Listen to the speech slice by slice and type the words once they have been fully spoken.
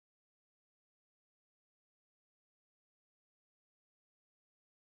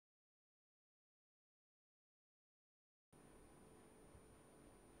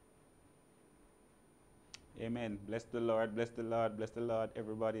Amen. Bless the Lord, bless the Lord, bless the Lord,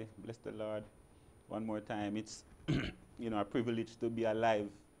 everybody. Bless the Lord. One more time. It's, a privilege to be alive,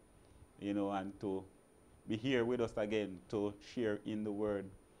 and to be here with us again to share in the word,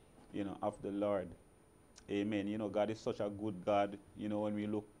 of the Lord. Amen. God is such a good God, when we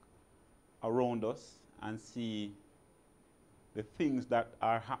look around us and see the things that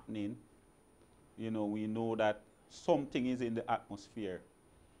are happening, we know that something is in the atmosphere.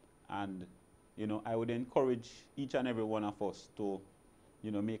 And, I would encourage each and every one of us to,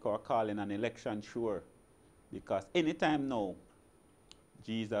 make our calling and election sure. Because anytime now,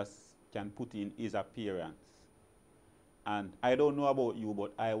 Jesus can put in his appearance. And I don't know about you,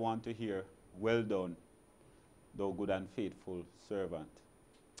 but I want to hear, well done, thou good and faithful servant.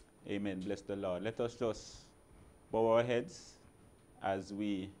 Amen. Bless the Lord. Let us just bow our heads as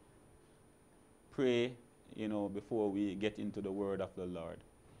we pray, before we get into the word of the Lord.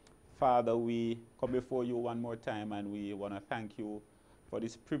 Father, we come before you one more time, and we want to thank you for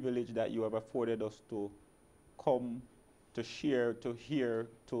this privilege that you have afforded us to come, to share, to hear,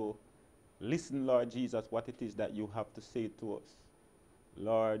 to listen, Lord Jesus, what it is that you have to say to us.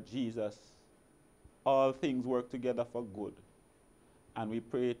 Lord Jesus, all things work together for good. And we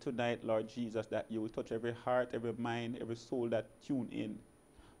pray tonight, Lord Jesus, that you will touch every heart, every mind, every soul that tune in.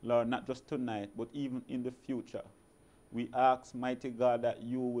 Lord, not just tonight, but even in the future. We ask, mighty God, that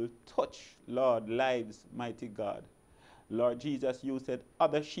you will touch, Lord, lives, mighty God. Lord Jesus, you said,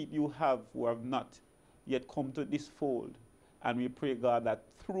 other sheep you have who have not yet come to this fold. And we pray, God, that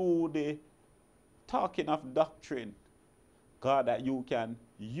through the talking of doctrine, God, that you can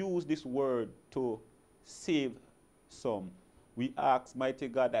use this word to save some. We ask, mighty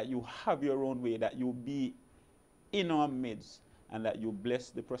God, that you have your own way, that you be in our midst, and that you bless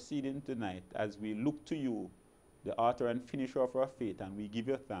the proceeding tonight as we look to you, the author and finisher of our faith, and we give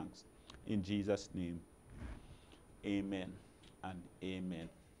you thanks. In Jesus' name, amen and amen.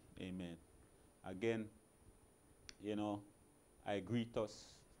 Amen. Again, I greet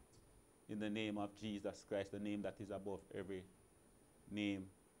us in the name of Jesus Christ, the name that is above every name.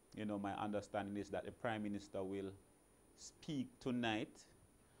 My understanding is that the Prime Minister will speak tonight,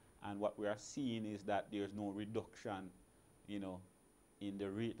 and what we are seeing is that there's no reduction, in the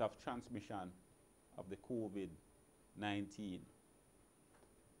rate of transmission of the COVID-19.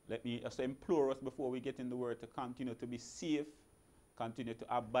 Let me also implore us before we get in the word to continue to be safe, continue to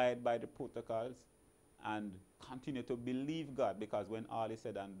abide by the protocols, and continue to believe God, because when all is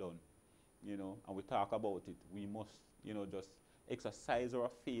said and done, and we talk about it, we must, just exercise our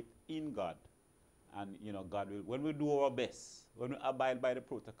faith in God. And, God will, when we do our best, when we abide by the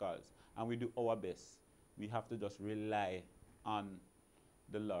protocols and we do our best, we have to just rely on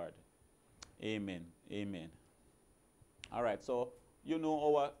the Lord. Amen. Amen. All right, so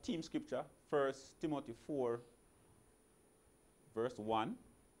our theme scripture, 1 Timothy 4, verse 1.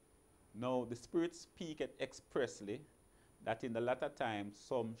 Now the Spirit speaketh expressly that in the latter time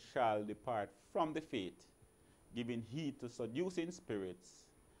some shall depart from the faith, giving heed to seducing spirits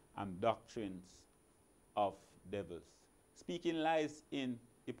and doctrines of devils, speaking lies in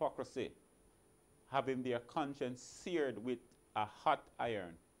hypocrisy, having their conscience seared with a hot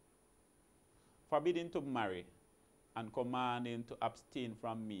iron, forbidding to marry, and commanding to abstain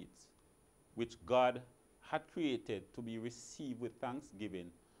from meats, which God had created to be received with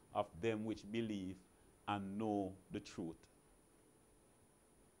thanksgiving of them which believe and know the truth.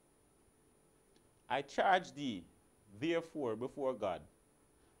 I charge thee, therefore, before God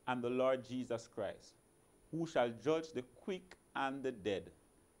and the Lord Jesus Christ, who shall judge the quick and the dead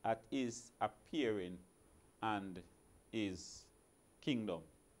at his appearing and his kingdom.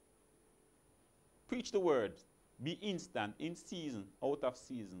 Preach the word, be instant, in season, out of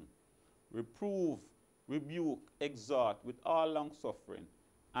season. Reprove, rebuke, exhort with all longsuffering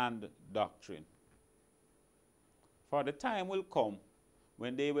and doctrine. For the time will come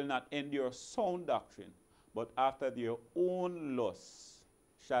when they will not endure sound doctrine, but after their own lusts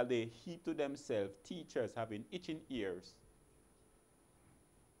shall they heap to themselves teachers having itching ears,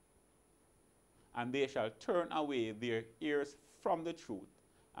 and they shall turn away their ears from the truth,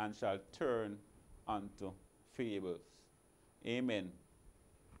 and shall turn unto fables. Amen.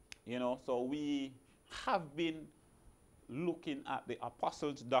 So we have been looking at the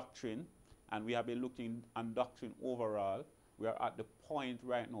apostles' doctrine, and we have been looking at doctrine overall. We are at the point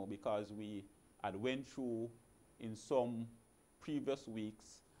right now, because we had went through in some previous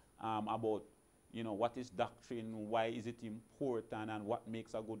weeks about what is doctrine, why is it important, and what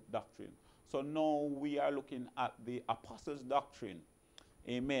makes a good doctrine. So now we are looking at the apostles' doctrine.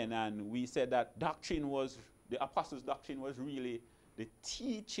 Amen. And we said that the apostles' doctrine was really the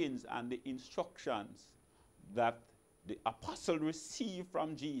teachings and the instructions that the apostle received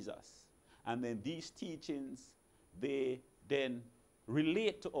from Jesus. And then these teachings, they then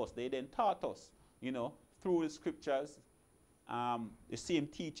relate to us. They then taught us, you know, through the scriptures, the same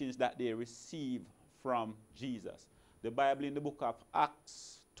teachings that they receive from Jesus. The Bible in the book of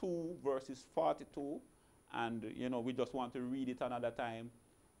Acts 2 verses 42, and you know, we just want to read it another time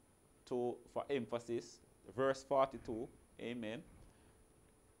for emphasis. Verse 42, amen.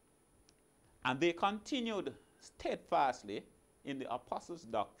 And they continued steadfastly in the apostles'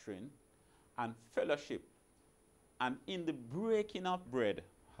 doctrine and fellowship, and in the breaking of bread,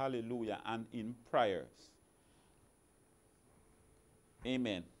 hallelujah, and in prayers.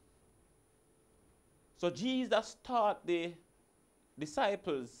 Amen. So Jesus taught the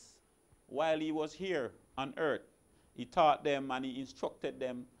disciples while he was here on earth. He taught them and he instructed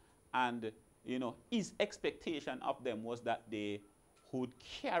them, and you know, his expectation of them was that they would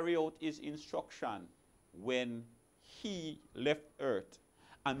carry out his instruction when he left earth.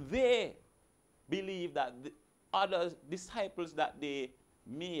 And they believed that the other disciples that they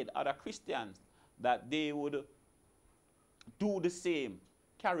made, other Christians, that they would do the same,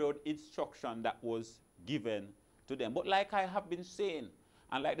 carry out instruction that was given to them. But like I have been saying,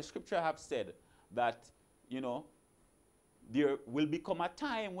 and like the scripture have said, that, you know, there will become a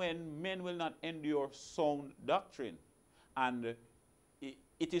time when men will not endure sound doctrine. And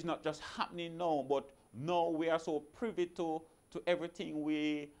it is not just happening now, but now we are so privy to everything.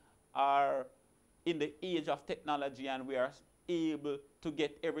 We are in the age of technology, and we are able to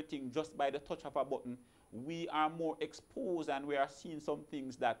get everything just by the touch of a button. We are more exposed, and we are seeing some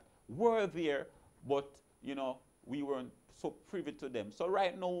things that were there, but you know, we weren't so privy to them. So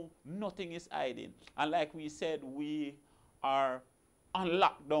right now, nothing is hiding. And like we said, we are on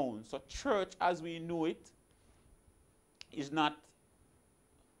lockdown. So church as we know it is not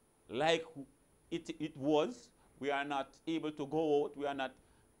like it was. We are not able to go out. We are not,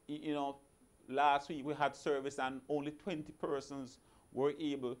 you know, last week we had service and only 20 persons were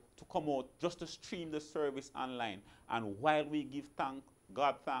able to come out just to stream the service online. And while we give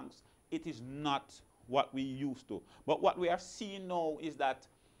God thanks, it is not what we used to. But what we are seeing now is that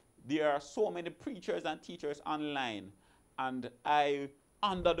there are so many preachers and teachers online. And I,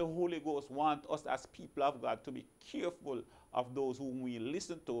 under the Holy Ghost, want us as people of God to be careful of those whom we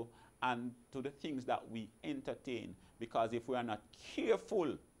listen to and to the things that we entertain. Because if we are not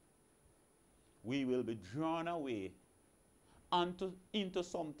careful, we will be drawn away into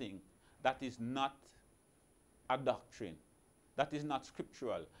something that is not a doctrine, that is not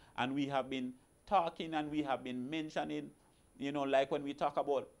scriptural. And we have been talking and we have been mentioning, you know, like when we talk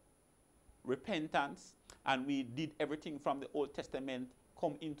about repentance, and we did everything from the Old Testament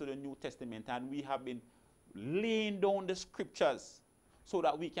come into the New Testament, and we have been laying down the scriptures so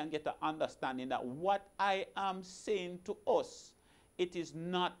that we can get an understanding that what I am saying to us, it is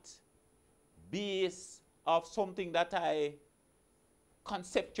not based of something that I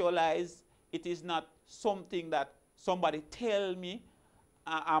conceptualize. It is not something that somebody tell me,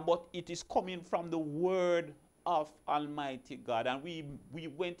 but it is coming from the word of Almighty God. And we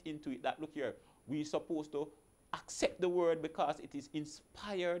went into it that, look here, we're supposed to accept the word because it is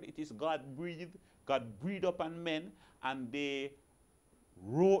inspired, it is God breathed upon men, and they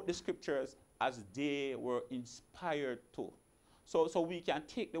wrote the scriptures as they were inspired to. So we can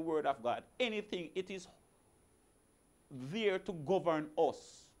take the word of God. Anything, it is there to govern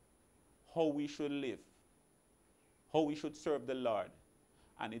us, how we should live, how we should serve the Lord.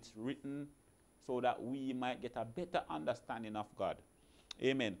 And it's written so that we might get a better understanding of God.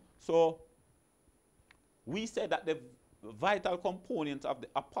 Amen. So we said that the vital component of the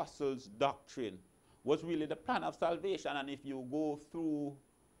apostles' doctrine was really the plan of salvation. And if you go through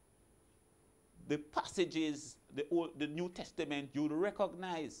the passages, the New Testament, you'll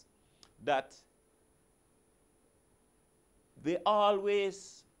recognize that they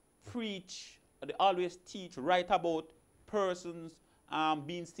always preach, they always teach, write about persons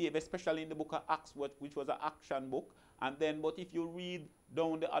being saved, especially in the book of Acts, which was an action book. And then, but if you read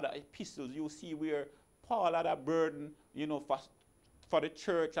down the other epistles, you see where Paul had a burden, you know, for the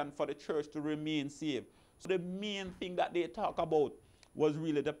church and for the church to remain saved. So the main thing that they talk about was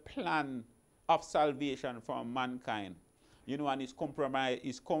really the plan of salvation for mankind. You know, and it's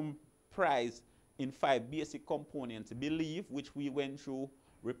comprised in 5 basic components. Belief, which we went through,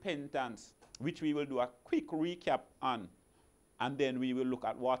 repentance, which we will do a quick recap on, and then we will look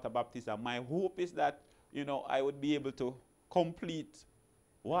at water baptism. My hope is that, you know, I would be able to complete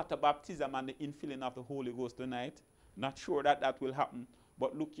water baptism and the infilling of the Holy Ghost tonight. Not sure that that will happen,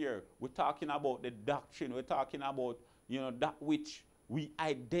 but look here, we're talking about the doctrine. We're talking about, you know, that which we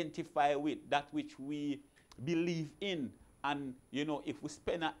identify with, that which we believe in. And, you know, if we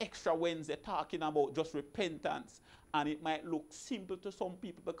spend an extra Wednesday talking about just repentance, and it might look simple to some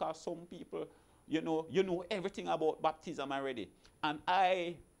people because some people, you know everything about baptism already. And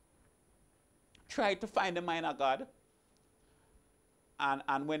I tried to find the mind of God.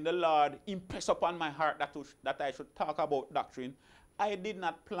 And when the Lord impressed upon my heart that I should talk about doctrine, I did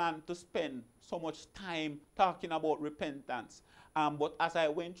not plan to spend so much time talking about repentance. But as I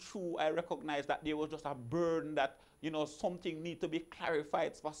went through, I recognized that there was just a burden that, you know, something need to be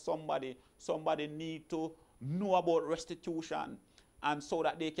clarified for somebody. Somebody need to know about restitution, and so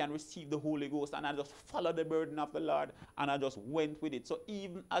that they can receive the Holy Ghost. And I just followed the burden of the Lord, and I just went with it. So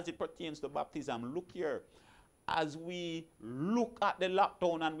even as it pertains to baptism, look here. As we look at the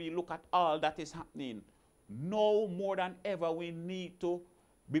lockdown and we look at all that is happening, now more than ever we need to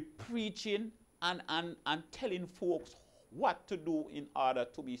be preaching and telling folks what to do in order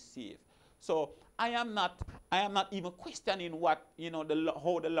to be saved. So I am not even questioning what, you know,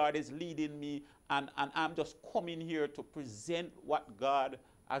 how the Lord is leading me, and I'm just coming here to present what God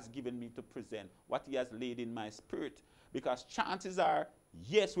has given me to present, what he has laid in my spirit. Because chances are,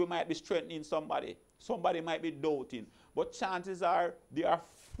 yes, we might be strengthening somebody. Somebody might be doubting. But chances are there are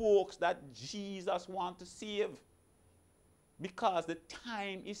folks that Jesus wants to save. Because the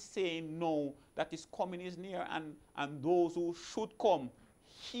time is saying no, that his coming is near, and those who should come,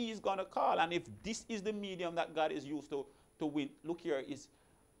 he's going to call. And if this is the medium that God is used to win, look here,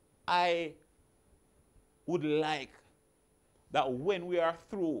 I would like that when we are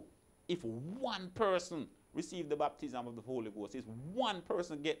through, if one person receive the baptism of the Holy Ghost, if one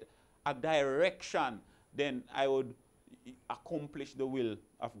person get a direction, then I would accomplish the will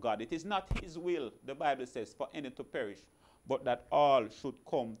of God. It is not his will, the Bible says, for any to perish, but that all should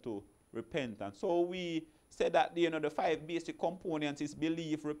come to repentance. So we said that, you know, the 5 basic components is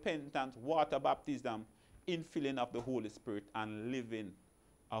belief, repentance, water baptism, infilling of the Holy Spirit, and living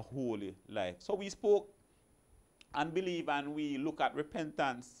a holy life. So we spoke and believe, and we look at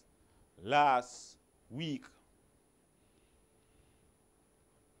repentance last week.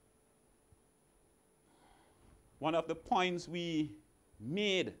 One of the points we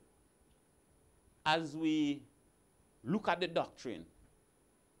made as we look at the doctrine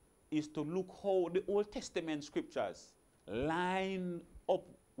is to look how the Old Testament scriptures line up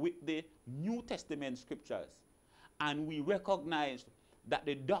with the New Testament scriptures. And we recognize that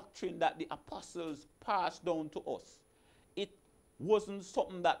the doctrine that the apostles passed down to us, it wasn't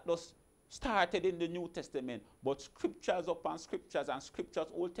something that was started in the New Testament, but scriptures upon scriptures, and scriptures,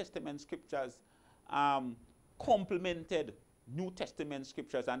 Old Testament scriptures, complemented New Testament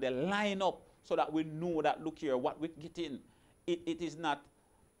scriptures, and they line up so that we know that, look here, what we're getting, it is not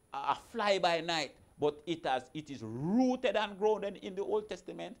a fly-by-night, but it is rooted and grounded in the Old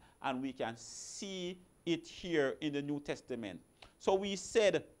Testament, and we can see it here in the New Testament. So we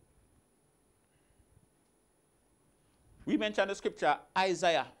said, we mentioned the scripture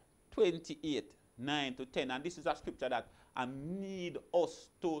Isaiah 28, 9 to 10, and this is a scripture that I need us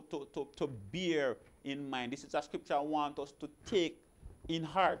to bear in mind. This is a scripture I want us to take in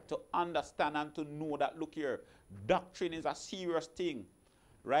heart, to understand and to know that, look here, doctrine is a serious thing,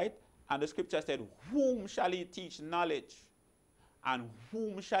 right? And the scripture said, whom shall he teach knowledge? And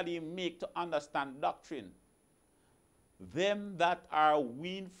whom shall he make to understand doctrine? Them that are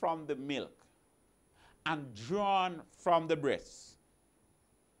weaned from the milk and drawn from the breast.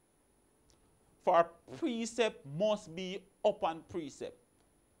 For precept must be upon precept.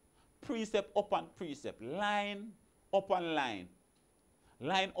 Precept upon precept. Line upon line.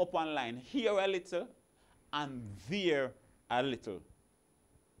 Line upon line. Here a little and there a little.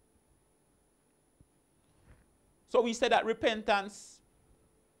 So we said that repentance,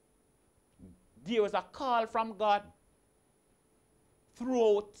 there was a call from God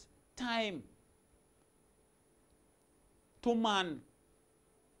throughout time to man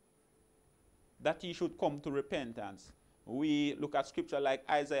that he should come to repentance. We look at scripture like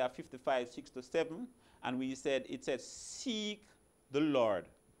Isaiah 55, 6 to 7, and we said, it says, seek the Lord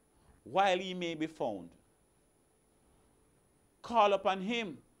while he may be found. Call upon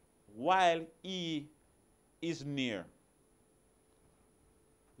him while he is near.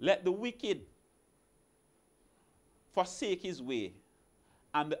 Let the wicked forsake his way,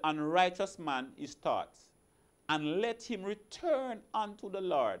 and the unrighteous man his thoughts, and let him return unto the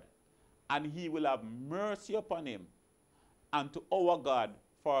Lord, and he will have mercy upon him, and to our God,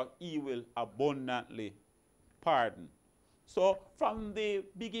 for he will abundantly pardon. So from the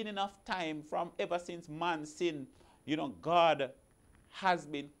beginning of time, from ever since man sinned, you know, God has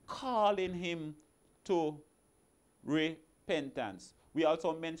been calling him to repentance. We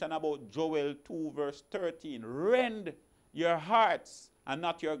also mention about Joel 2 verse 13. Rend your hearts and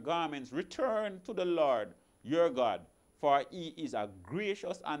not your garments. Return to the Lord your God, for he is a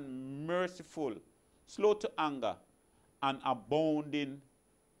gracious and merciful, slow to anger, and abounding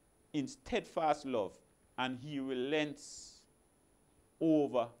in steadfast love, and he relents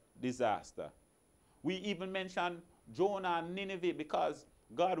over disaster. We even mentioned Jonah and Nineveh because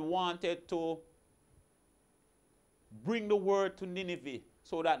God wanted to bring the word to Nineveh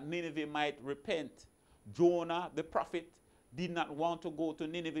so that Nineveh might repent. Jonah, the prophet, did not want to go to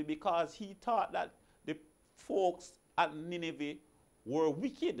Nineveh because he thought that the folks at Nineveh were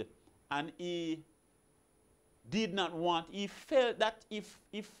wicked, and he did not want, he felt that if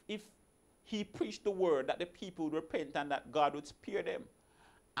he preached the word, that the people would repent and that God would spare them.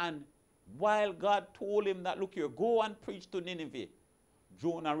 And while God told him that, look here, go and preach to Nineveh,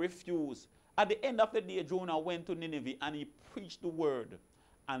 Jonah refused. At the end of the day, Jonah went to Nineveh and he preached the word,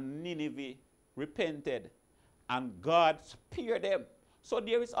 and Nineveh repented, and God spared them. So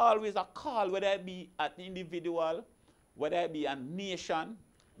there is always a call, whether it be an individual, whether it be a nation.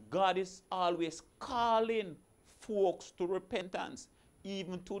 God is always calling folks to repentance.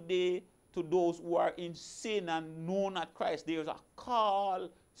 Even today, to those who are in sin and know not Christ, there is a call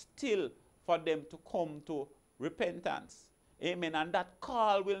still for them to come to repentance. Amen. And that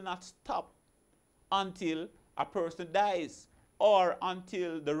call will not stop until a person dies or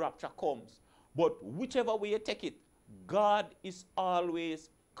until the rapture comes. But whichever way you take it, God is always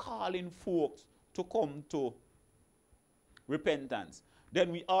calling folks to come to repentance.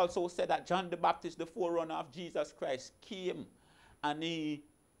 Then we also said that John the Baptist, the forerunner of Jesus Christ, came and he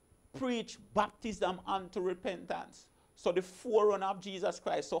preached baptism unto repentance. So the forerunner of Jesus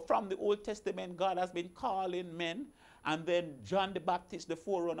Christ. So from the Old Testament, God has been calling men. And then John the Baptist, the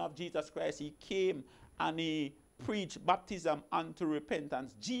forerunner of Jesus Christ, he came and he preached baptism unto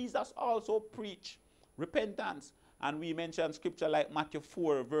repentance. Jesus also preached repentance. And we mentioned scripture like Matthew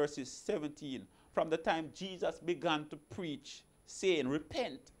 4 verses 17. From the time Jesus began to preach, saying,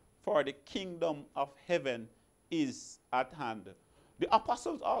 repent, for the kingdom of heaven is at hand. The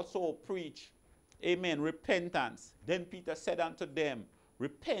apostles also preach, amen, repentance. Then Peter said unto them,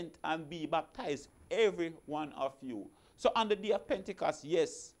 repent and be baptized, every one of you. So on the day of Pentecost,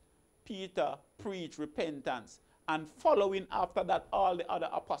 yes, Peter preached repentance. And following after that, all the other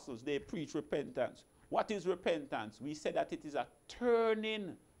apostles, they preach repentance. What is repentance? We said that it is a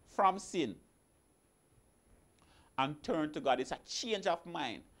turning from sin and turn to God. It's a change of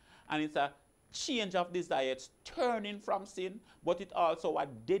mind. And it's a change of desire. It's turning from sin, but it's also a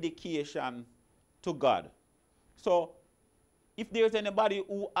dedication to God. So if there's anybody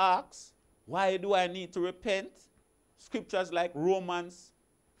who asks, why do I need to repent? Scriptures like Romans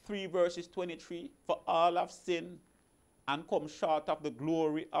 3 verses 23, for all have sinned and come short of the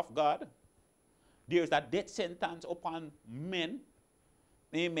glory of God. There's a death sentence upon men.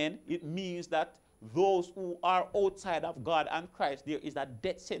 Amen. It means that those who are outside of God and Christ, there is a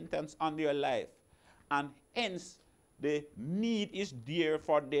death sentence on their life. And hence, the need is there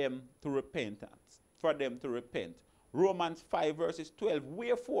for them to repent. Romans 5 verses 12,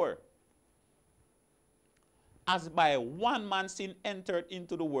 wherefore, as by one man sin entered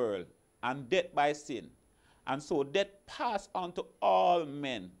into the world, and death by sin, and so death passed on to all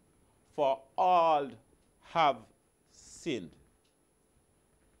men, for all have sinned.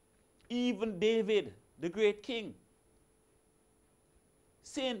 Even David, the great king,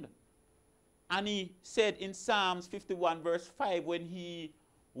 sinned. And he said in Psalms 51 verse 5, when he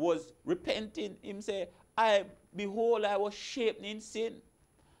was repenting, him say, behold, I was shapen in sin,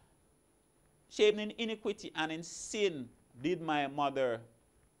 shapen in iniquity, and in sin did my mother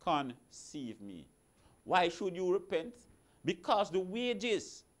conceive me. Why should you repent? Because the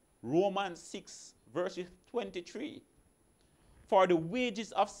wages, Romans 6 verses 23, for the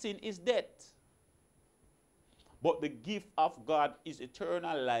wages of sin is death, but the gift of God is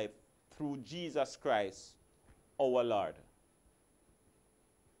eternal life through Jesus Christ our Lord.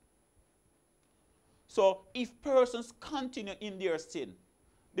 So if persons continue in their sin,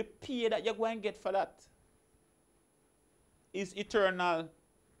 the pay that you're going to get for that is eternal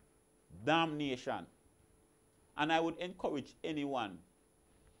damnation. And I would encourage anyone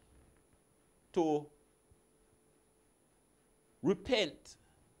to repent.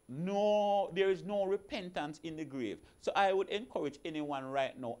 No, there is no repentance in the grave. So I would encourage anyone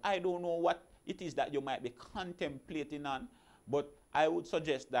right now. I don't know what it is that you might be contemplating on, but I would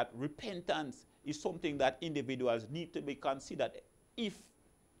suggest that repentance is something that individuals need to be considered if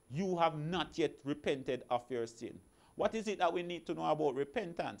you have not yet repented of your sin. What is it that we need to know about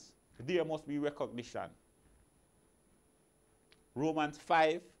repentance? There must be recognition. Romans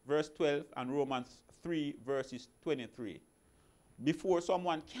 5, verse 12, and Romans 3, verses 23. Before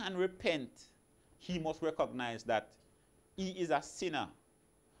someone can repent, he must recognize that he is a sinner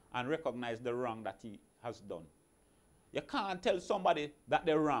and recognize the wrong that he has done. You can't tell somebody that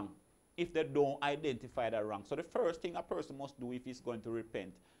they're wrong if they don't identify the wrong. So the first thing a person must do if he's going to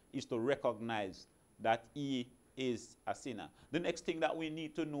repent is to recognize that he is a sinner. The next thing that we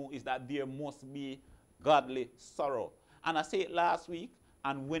need to know is that there must be godly sorrow. And I said it last week,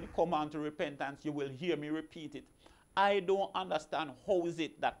 and when it comes on to repentance, you will hear me repeat it. I don't understand how is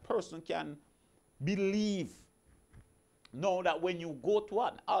it that person can believe know that when you go to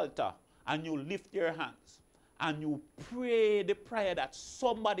an altar and you lift your hands and you pray the prayer that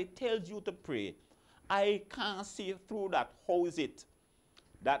somebody tells you to pray, I can't see through that. How is it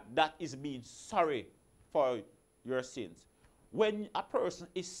that that is being sorry for your sins? When a person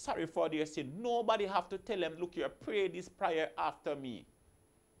is sorry for their sin, nobody have to tell them, look here, pray this prayer after me.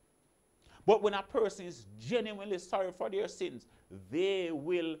 But when a person is genuinely sorry for their sins, they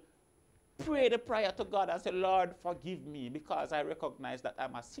will pray the prayer to God and say, Lord, forgive me, because I recognize that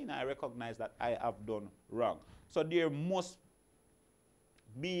I'm a sinner. I recognize that I have done wrong. So there must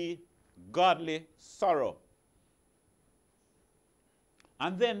be godly sorrow.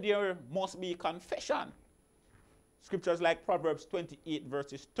 And then there must be confession. Scriptures like Proverbs 28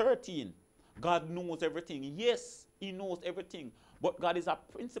 verses 13. God knows everything. Yes, he knows everything. But God is a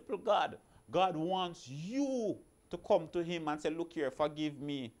principled God. God wants you to come to him and say, look here, forgive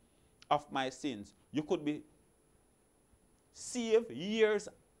me of my sins. You could be saved years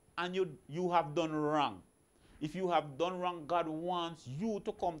and you have done wrong. If you have done wrong, God wants you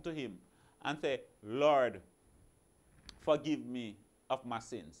to come to him and say, Lord, forgive me of my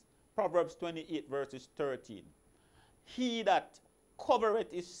sins. Proverbs 28 verses 13. He that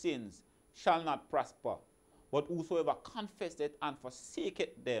covereth his sins shall not prosper, but whosoever confesseth and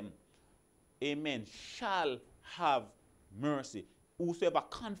forsaketh them, amen, shall have mercy. Whosoever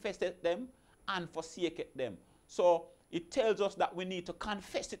confesseth them and forsaketh them. So it tells us that we need to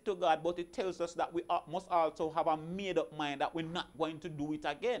confess it to God, but it tells us that we must also have a made-up mind that we're not going to do it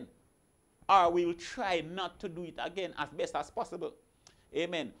again. Or we will try not to do it again as best as possible.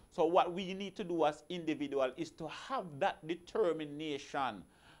 Amen. So what we need to do as individuals is to have that determination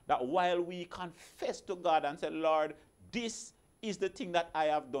that while we confess to God and say, Lord, this is the thing that I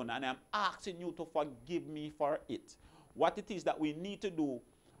have done, and I'm asking you to forgive me for it. What it is that we need to do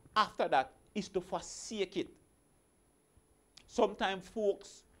after that is to forsake it. Sometimes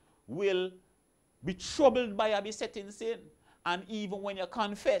folks will be troubled by a besetting sin, and even when you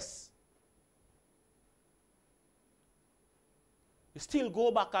confess, you still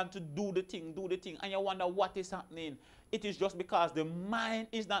go back and to do the thing, and you wonder what is happening. It is just because the mind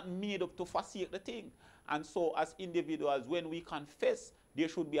is not made up to forsake the thing. And so as individuals, when we confess, there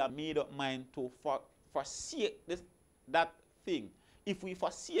should be a made up mind to forsake that thing. If we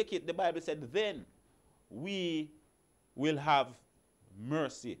forsake it, the Bible said, then we will have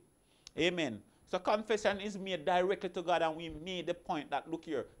mercy. Amen. So confession is made directly to God, and we made the point that, look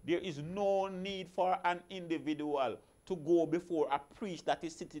here, there is no need for an individual to go before a priest that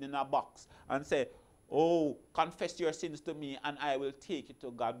is sitting in a box and say, oh, confess your sins to me and I will take it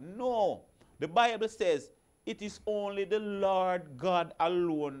to God. No. The Bible says it is only the Lord God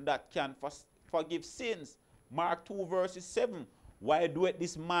alone that can forgive sins. Mark 2 verses 7. Why doeth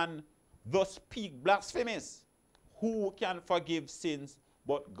this man thus speak blasphemies? Who can forgive sins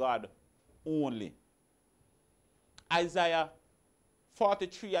but God only? Isaiah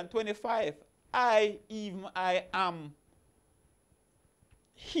 43 and 25. I, even I am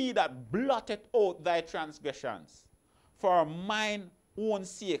he that blotteth out thy transgressions for mine own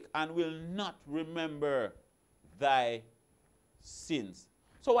sake, and will not remember thy sins.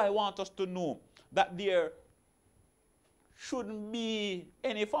 So I want us to know that there shouldn't be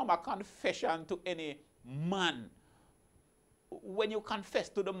any form of confession to any man. When you confess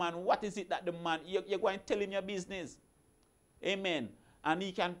to the man, what is it that the man, you're going to tell him your business? Amen. And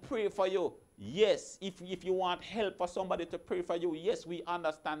he can pray for you. Yes, if you want help for somebody to pray for you, yes, we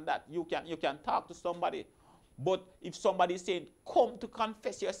understand that. You can talk to somebody. But if somebody is saying, come to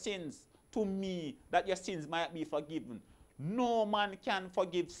confess your sins to me, that your sins might be forgiven. No man can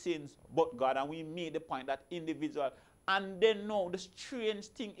forgive sins but God. And we made the point that individual. And then now the strange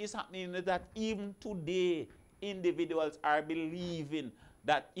thing is happening is that even today, individuals are believing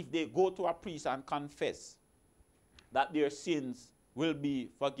that if they go to a priest and confess, that their sins will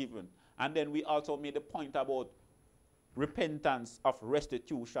be forgiven. And then we also made a point about repentance of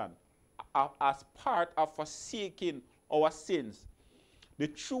restitution as part of forsaking our sins. The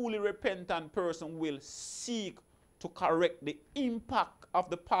truly repentant person will seek to correct the impact of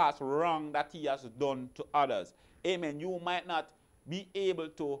the past wrong that he has done to others. Amen. You might not be able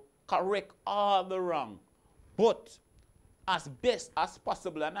to correct all the wrong, but as best as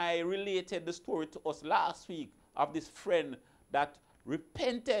possible, and I related the story to us last week of this friend that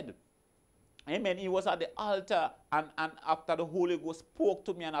repented. Amen. He was at the altar, and after the Holy Ghost spoke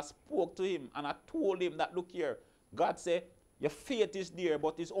to me, and I spoke to him, and I told him that, look here, God said, your faith is there,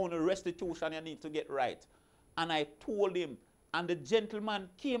 but it's only restitution you need to get right. And I told him, and the gentleman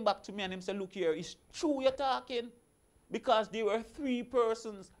came back to me and he said, look here, it's true you're talking. Because there were 3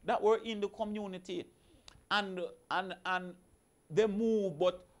 persons that were in the community. And they moved,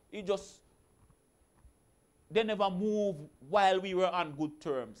 but they never moved while we were on good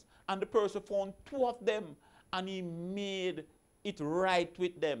terms. And the person found 2 of them, and he made it right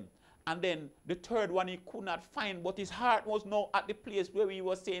with them. And then the 3rd one he could not find, but his heart was now at the place where he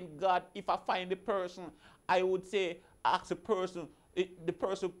was saying, God, if I find the person, I would say, ask the person. The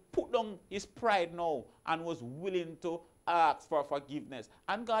person put down his pride now and was willing to ask for forgiveness.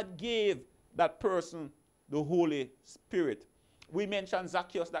 And God gave that person the Holy Spirit. We mentioned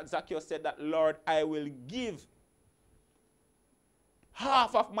Zacchaeus, that Zacchaeus said that, Lord, I will give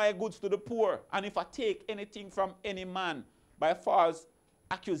half of my goods to the poor, and if I take anything from any man by false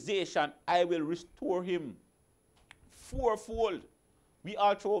accusation, I will restore him 4-fold. We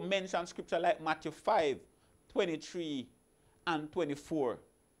also mention scripture like Matthew 5:23 and 24.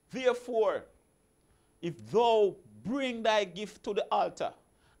 Therefore, if thou bring thy gift to the altar,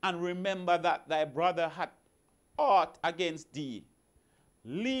 and remember that thy brother had aught against thee,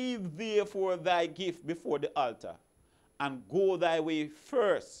 leave therefore thy gift before the altar, and go thy way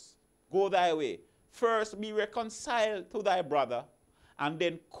first. Go thy way. First be reconciled to thy brother, and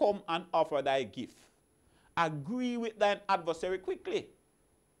then come and offer thy gift. Agree with thine adversary quickly,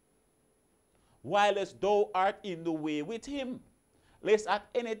 whilst thou art in the way with him, lest at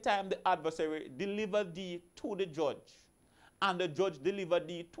any time the adversary deliver thee to the judge, and the judge deliver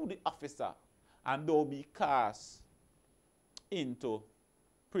thee to the officer, and thou be cast into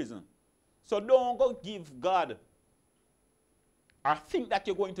prison. So don't go give God, or think that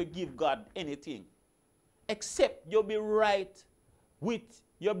you're going to give God anything, except you'll be right with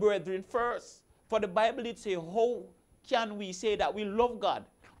your brethren first. For the Bible did say, how can we say that we love God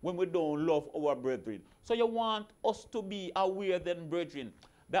when we don't love our brethren? So you want us to be aware then, brethren,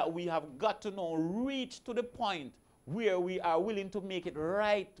 that we have got to now reach to the point where we are willing to make it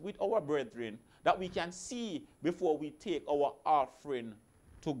right with our brethren, that we can see before we take our offering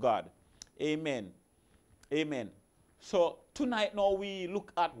to God. Amen. Amen. So tonight now we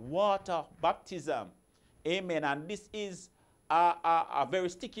look at water baptism. Amen. And this is a very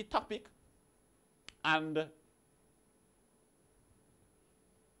sticky topic. But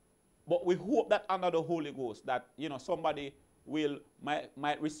we hope that under the Holy Ghost that, somebody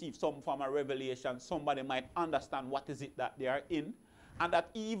might receive some form of revelation. Somebody might understand what is it that they are in. And that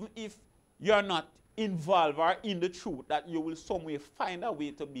even if you're not involved or in the truth, that you will some way find a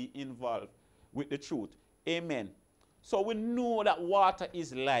way to be involved with the truth. Amen. So we know that water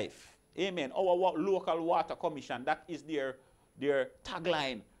is life. Amen. Our local water commission, that is their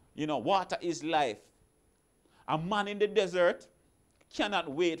tagline. Water is life. A man in the desert cannot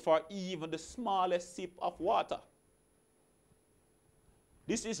wait for even the smallest sip of water.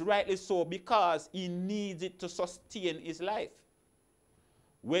 This is rightly so, because he needs it to sustain his life.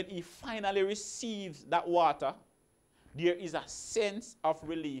 When he finally receives that water, there is a sense of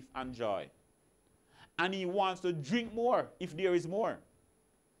relief and joy. And he wants to drink more if there is more.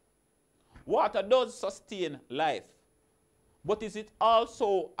 Water does sustain life, but is it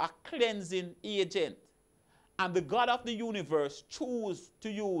also a cleansing agent? And the God of the universe chose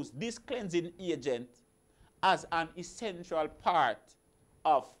to use this cleansing agent as an essential part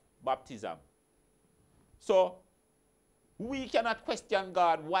of baptism. So we cannot question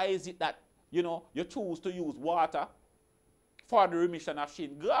God, why is it that, you choose to use water for the remission of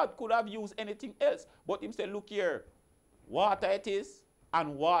sin? God could have used anything else, but he said, look here, water it is,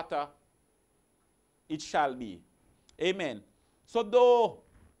 and water it shall be. Amen. So though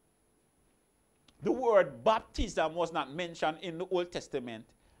the word baptism was not mentioned in the Old Testament,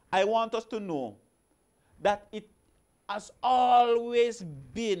 I want us to know that it has always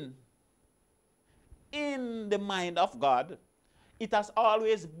been in the mind of God. It has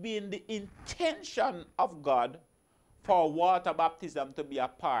always been the intention of God for water baptism to be a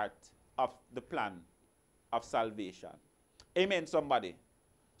part of the plan of salvation. Amen, somebody.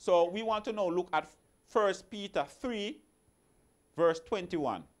 So we want to now look at 1 Peter 3, verse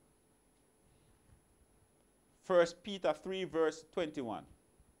 21. 1 Peter 3, verse 21.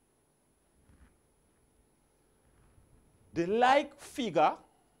 The like figure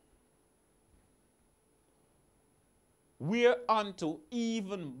whereunto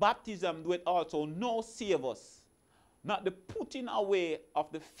even baptism doeth also now save us, not the putting away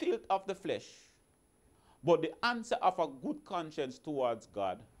of the filth of the flesh, but the answer of a good conscience towards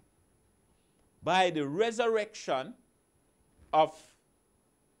God by the resurrection of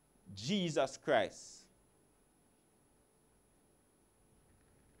Jesus Christ.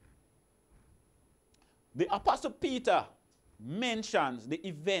 The Apostle Peter mentions the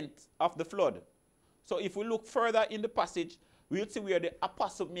event of the flood. So if we look further in the passage, we'll see where the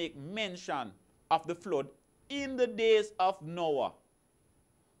apostle make mention of the flood in the days of Noah,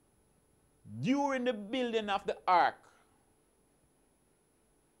 during the building of the ark.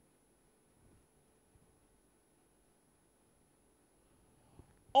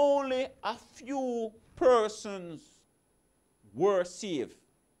 Only a few persons were saved.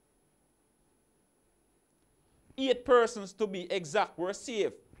 8 persons to be exact were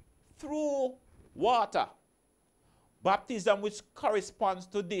saved through water. Baptism which corresponds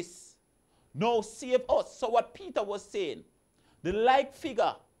to this now save us. So what Peter was saying, the like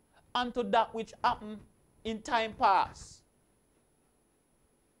figure unto that which happened in time past,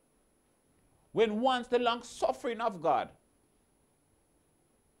 when once the long suffering of God.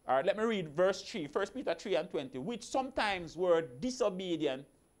 All right, let me read verse 3, 1 Peter 3 and 20, which sometimes were disobedient,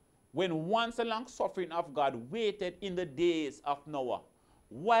 when once the long suffering of God waited in the days of Noah,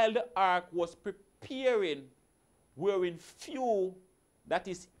 while the ark was preparing, wherein few, that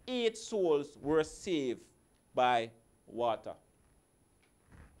is 8 souls, were saved by water.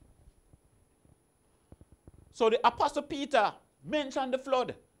 So the Apostle Peter mentioned the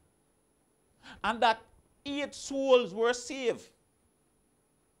flood, and that 8 souls were saved.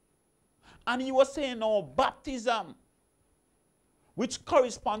 And he was saying, no, baptism, which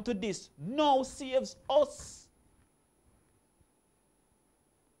correspond to this, now saves us.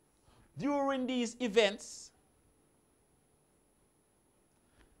 During these events,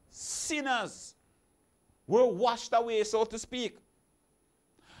 sinners were washed away, so to speak.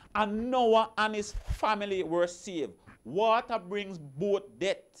 And Noah and his family were saved. Water brings both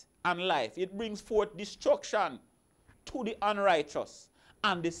death and life. It brings forth destruction to the unrighteous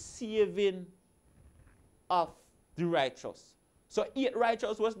and the saving of the righteous. So 8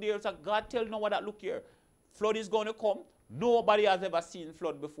 righteous was there. So God tell Noah that, look here, flood is going to come. Nobody has ever seen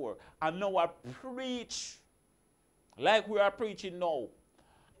flood before. And Noah preach like we are preaching now.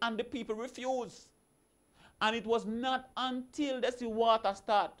 And the people refuse. And it was not until they see water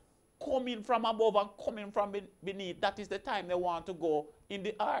start coming from above and coming from beneath, that is the time they want to go in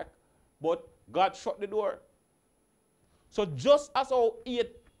the ark. But God shut the door. So just as how 8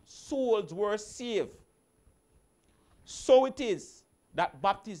 souls were saved, so it is that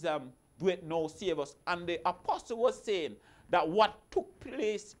baptism doeth now save us. And the apostle was saying that what took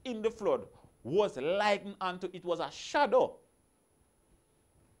place in the flood was likened unto, it was a shadow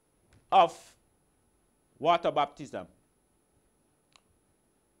of water baptism.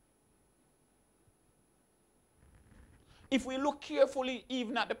 If we look carefully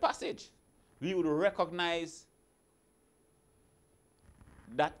even at the passage, we would recognize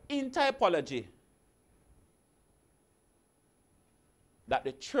that in typology, that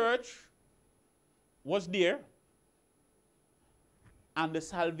the church was there and the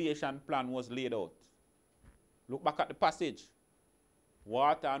salvation plan was laid out. Look back at the passage.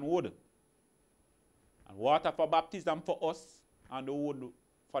 Water and wood. And water for baptism for us, and the wood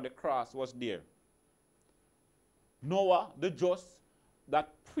for the cross was there. Noah, the just,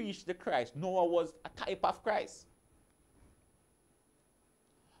 that preached the Christ. Noah was a type of Christ.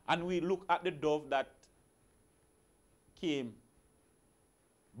 And we look at the dove that came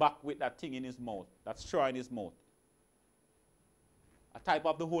back with that thing in his mouth, that straw in his mouth. A type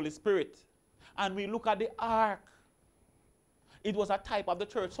of the Holy Spirit. And we look at the ark. It was a type of the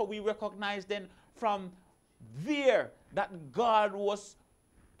church. So we recognize then from there that God was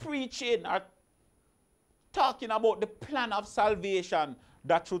preaching or talking about the plan of salvation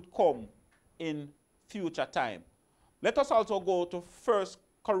that should come in future time. Let us also go to 1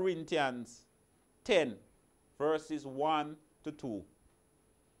 Corinthians 10, verses 1 to 2.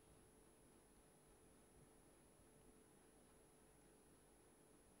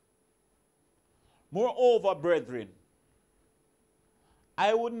 Moreover, brethren,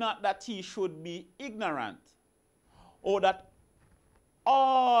 I would not that he should be ignorant, or that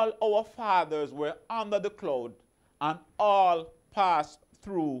all our fathers were under the cloud, and all passed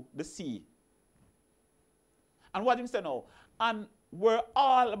through the sea. And what him say now? And were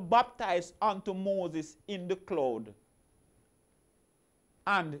all baptized unto Moses in the cloud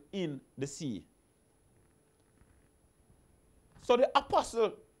and in the sea. So the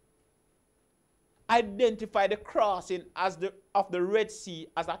apostle identified the crossing as of the Red Sea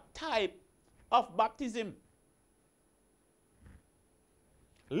as a type of baptism.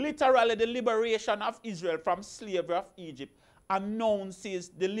 Literally, the liberation of Israel from slavery of Egypt announces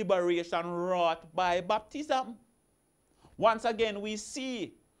the liberation wrought by baptism. Once again, we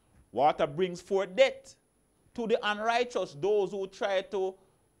see water brings forth death to the unrighteous, those who try to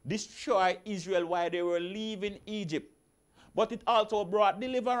destroy Israel while they were leaving Egypt. But it also brought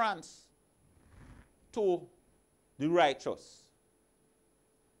deliverance to the righteous.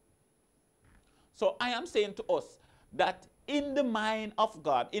 So I am saying to us that in the mind of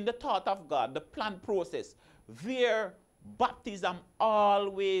God, in the thought of God, the planned process, their baptism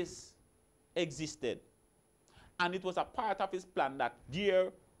always existed. And it was a part of his plan that there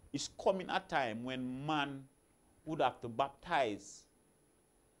is coming a time when man would have to baptize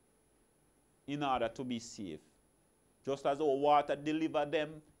in order to be saved. Just as our water delivered them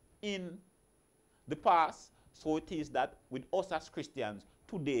in the past, so it is that with us as Christians,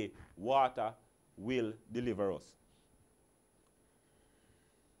 today, water will deliver us.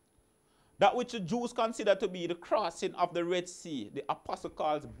 That which the Jews consider to be the crossing of the Red Sea, the apostle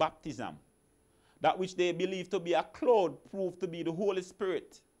calls baptism. That which they believe to be a cloud proved to be the Holy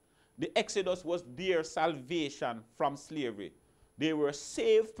Spirit. The Exodus was their salvation from slavery. They were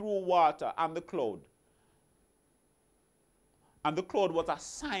saved through water and the cloud. And the cloud was a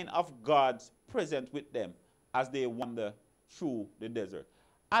sign of God's presence with them as they wander through the desert.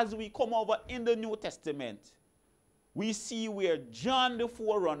 As we come over in the New Testament, we see where John the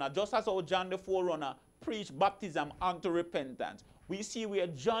Forerunner, just as how John the Forerunner preached baptism unto repentance, we see where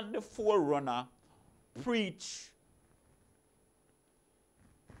John the Forerunner preached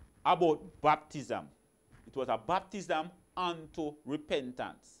about baptism. It was a baptism unto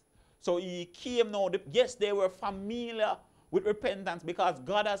repentance. So he came now, yes, they were familiar with repentance because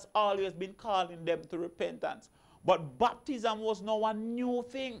God has always been calling them to repentance. But baptism was now a new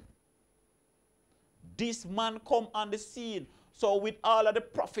thing. This man come on the scene. So with all of the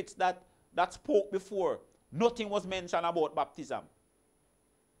prophets that spoke before, nothing was mentioned about baptism.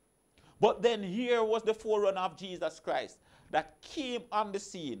 But then here was the forerunner of Jesus Christ that came on the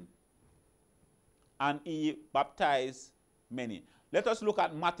scene and he baptized many. Let us look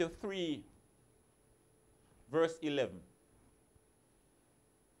at Matthew 3, verse 11.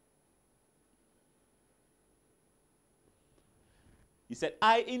 He said,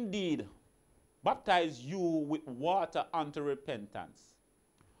 I indeed baptize you with water unto repentance.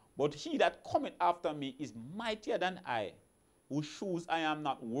 But he that cometh after me is mightier than I, whose shoes I am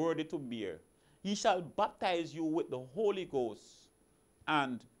not worthy to bear. He shall baptize you with the Holy Ghost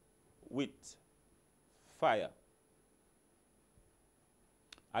and with fire.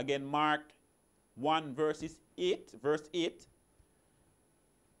 Again, Mark 1, verse 8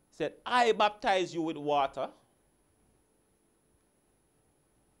 said, I baptize you with water,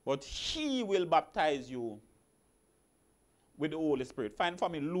 but he will baptize you with the Holy Spirit. Find for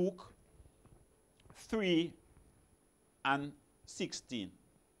me Luke 3 and 16.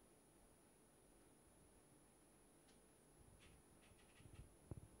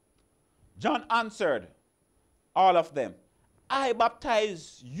 John answered all of them, I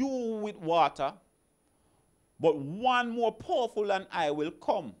baptize you with water, but one more powerful than I will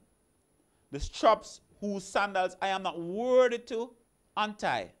come, the straps whose sandals I am not worthy to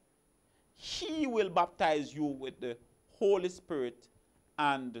untie. He will baptize you with the Holy Spirit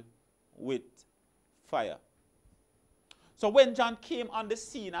and with fire. So when John came on the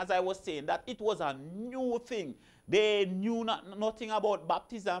scene, as I was saying, that it was a new thing. They knew nothing about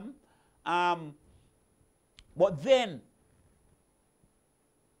baptism. But then,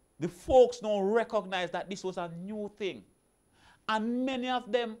 the folks now recognized that this was a new thing. And many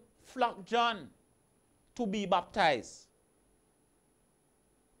of them flocked John to be baptized.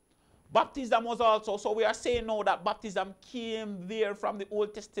 Baptism was also, so we are saying now that baptism came there from the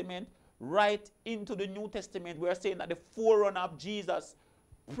Old Testament right into the New Testament. We are saying that the forerunner of Jesus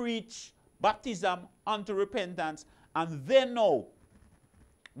preached baptism unto repentance. And then now,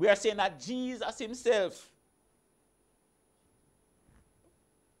 we are saying that Jesus himself,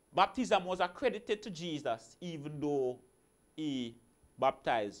 baptism was accredited to Jesus even though he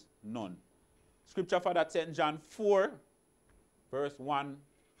baptized none. Scripture for that St. John 4, verse 1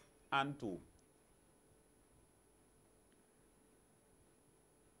 and 2.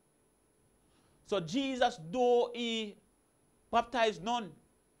 So Jesus, though he baptized none,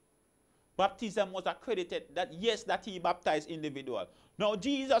 baptism was accredited that yes, that he baptized individual. Now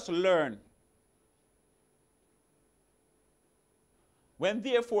Jesus learned. When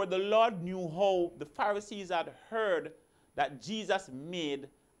therefore the Lord knew how the Pharisees had heard that Jesus made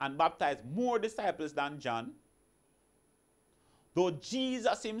and baptized more disciples than John, though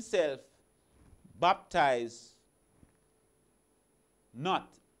Jesus himself baptized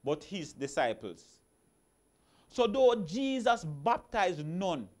not, but his disciples. So though Jesus baptized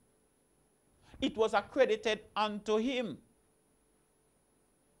none, it was accredited unto him.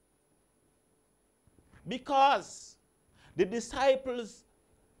 Because the disciples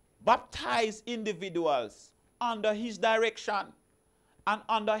baptized individuals under his direction and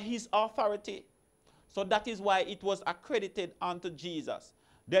under his authority. So that is why it was accredited unto Jesus.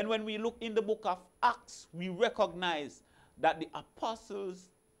 Then when we look in the book of Acts, we recognize that the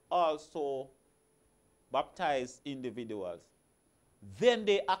apostles also baptized individuals. Then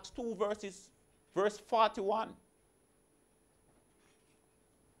they, Acts 2 verse 41.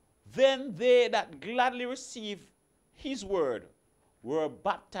 Then they that gladly received his word were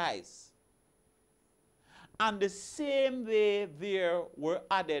baptized. And the same day there were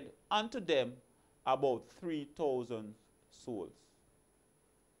added unto them about 3,000 souls.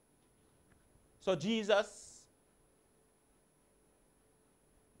 So Jesus'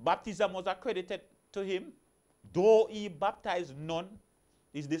 baptism was accredited to him, though he baptized none.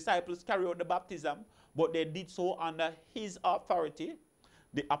 His disciples carried out the baptism, but they did so under his authority.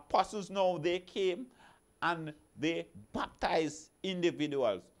 The apostles now, they came and they baptized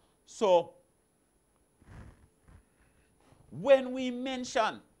individuals. So when we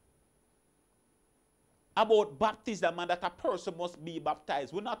mention about baptism and that a person must be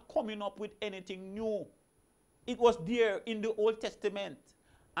baptized, we're not coming up with anything new. It was there in the Old Testament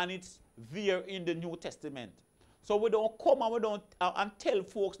and it's there in the New Testament. So we don't come and we don't and tell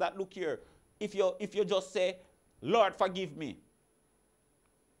folks that, look here, if you just say, Lord, forgive me,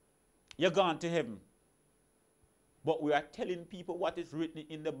 you're gone to heaven. But we are telling people what is written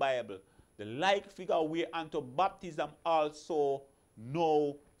in the Bible. The like figure whereunto baptism also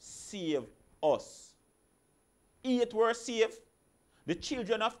now save us. 8 were saved. The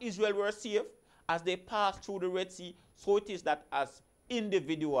children of Israel were saved as they passed through the Red Sea. So it is that as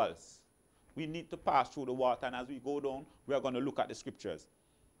individuals, we need to pass through the water. And as we go down, we are going to look at the scriptures.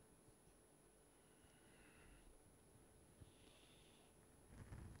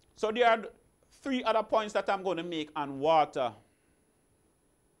 So there are 3 other points that I'm going to make on water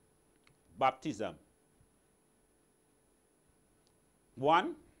baptism.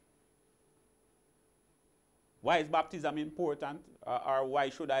 1, why is baptism important, or why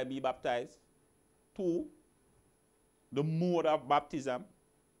should I be baptized? 2, the mode of baptism.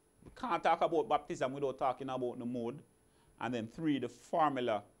 We can't talk about baptism without talking about the mode. And then 3, the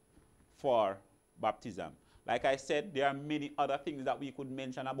formula for baptism. Like I said, there are many other things that we could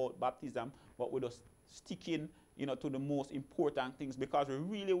mention about baptism, but we're just sticking, to the most important things because we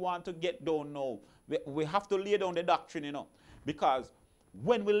really want to get down now. We have to lay down the doctrine, because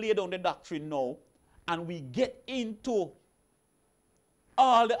when we lay down the doctrine now and we get into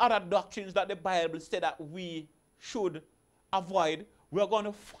all the other doctrines that the Bible said that we should avoid, we're going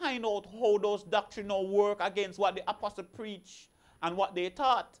to find out how those doctrines now work against what the apostle preached and what they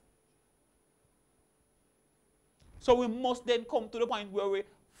taught. So we must then come to the point where we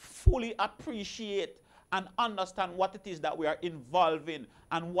fully appreciate and understand what it is that we are involved in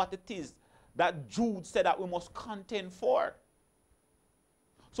and what it is that Jude said that we must contend for.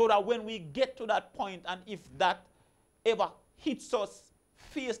 So that when we get to that point, and if that ever hits us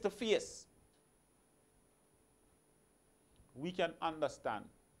face to face, we can understand.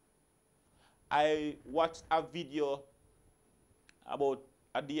 I watched a video about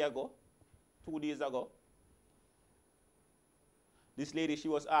a day ago, 2 days ago. This lady, she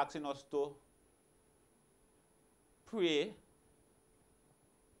was asking us to pray,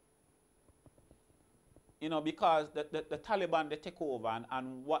 because the Taliban, they take over,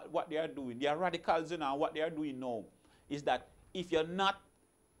 and what they are doing, they are radicals, and what they are doing now is that if you're not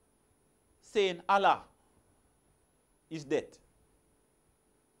saying Allah is dead,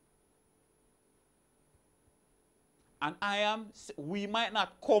 and we might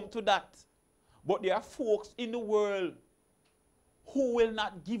not come to that, but there are folks in the world who will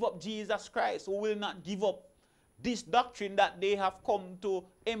not give up Jesus Christ, who will not give up this doctrine that they have come to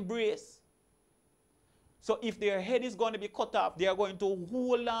embrace. So if their head is going to be cut off, they are going to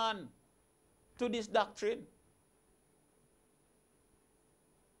hold on to this doctrine.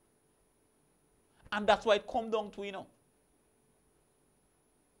 And that's why it comes down to,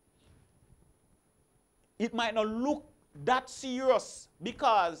 it might not look that serious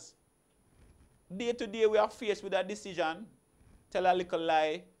because day to day we are faced with a decision. Tell a little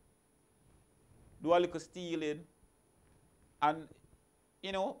lie, do a little stealing, and,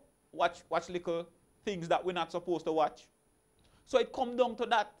 watch little things that we're not supposed to watch. So it comes down to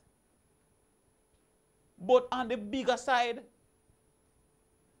that. But on the bigger side,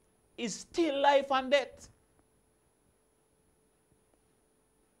 is still life and death.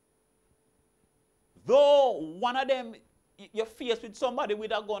 Though one of them, you're faced with somebody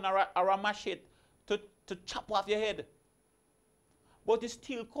with a gun or a machete to chop off your head. But it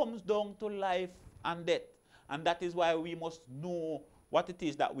still comes down to life and death. And that is why we must know what it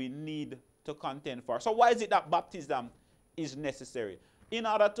is that we need to contend for. So why is it that baptism is necessary? In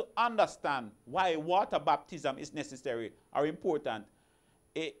order to understand why water baptism is necessary or important,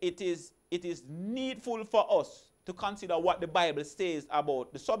 it is needful for us to consider what the Bible says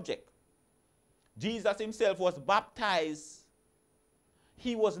about the subject. Jesus himself was baptized.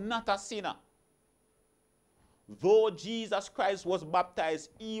 He was not a sinner. Though Jesus Christ was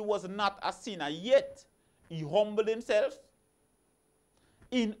baptized, he was not a sinner. Yet, he humbled himself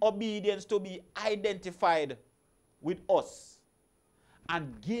in obedience to be identified with us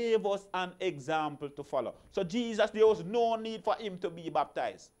and gave us an example to follow. So Jesus, there was no need for him to be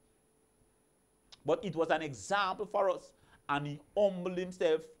baptized. But it was an example for us, and he humbled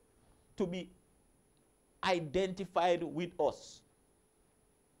himself to be identified with us.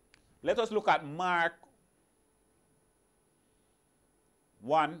 Let us look at Mark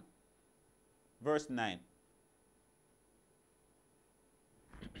 1, verse 9.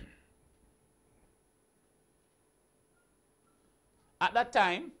 At that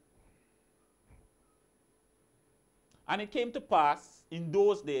time, and it came to pass in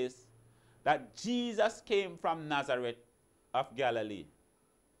those days that Jesus came from Nazareth of Galilee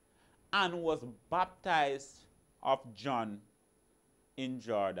and was baptized of John in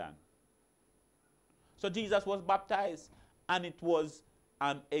Jordan. So Jesus was baptized, and it was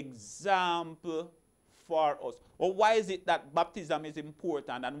an example for us. Well, why is it that baptism is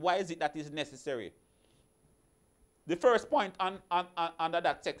important, and why is it that is necessary? The first point under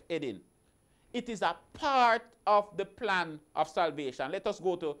that text heading, it is a part of the plan of salvation. Let us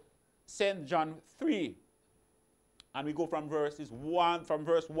go to St. John 3, and we go from verse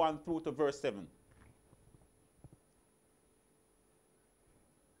 1 through to verse 7.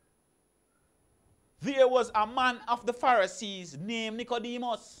 There was a man of the Pharisees named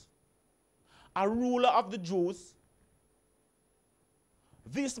Nicodemus, a ruler of the Jews.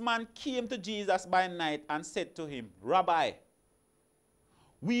 This man came to Jesus by night and said to him, Rabbi,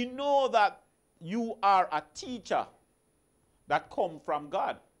 we know that you are a teacher that come from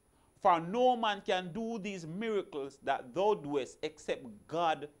God, for no man can do these miracles that thou doest except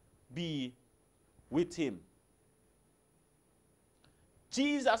God be with him.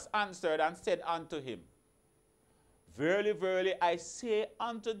 Jesus answered and said unto him, Verily, verily, I say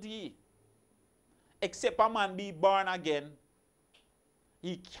unto thee, except a man be born again,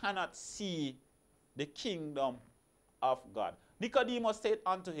 he cannot see the kingdom of God. Nicodemus said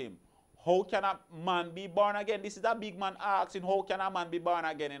unto him, how can a man be born again? This is a big man asking, how can a man be born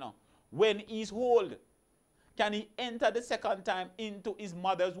again, when he's old? Can he enter the second time into his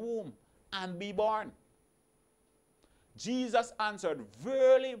mother's womb and be born? Jesus answered,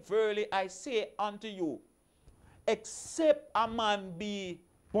 Verily, verily, I say unto you, except a man be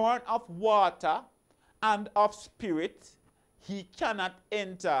born of water and of spirit, he cannot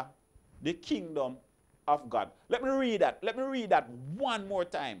enter the kingdom of God. Let me read that. Let me read that one more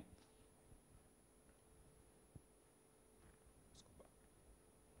time.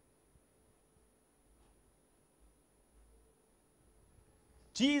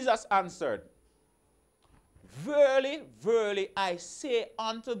 Jesus answered, Verily, verily, I say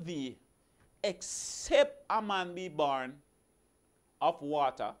unto thee, except a man be born of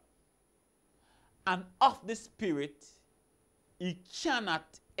water and of the Spirit, he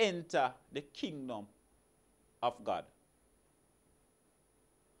cannot enter the kingdom of God.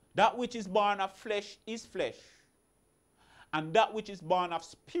 That which is born of flesh is flesh, and that which is born of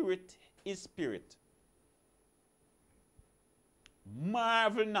spirit is spirit.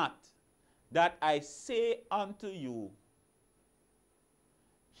 Marvel not that I say unto you,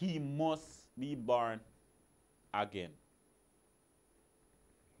 he must be born again.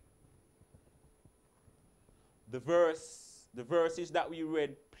 The verses that we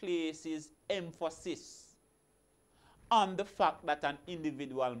read places emphasis on the fact that an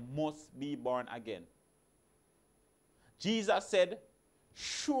individual must be born again. Jesus said,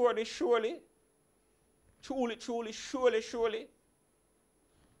 surely, surely, truly, truly, surely, surely,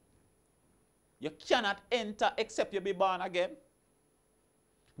 you cannot enter except you be born again.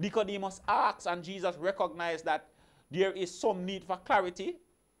 Nicodemus asked, and Jesus recognized that there is some need for clarity.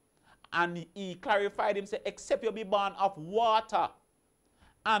 And he clarified him, said, except you be born of water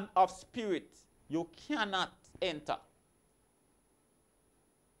and of spirit, you cannot enter.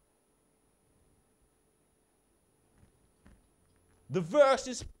 The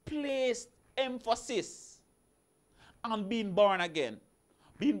verses placed emphasis on being born again.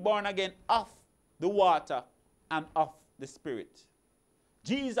 Being born again of the water and of the Spirit.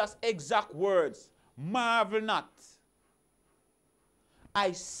 Jesus' exact words, marvel not.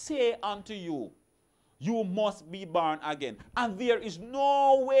 I say unto you, you must be born again. And there is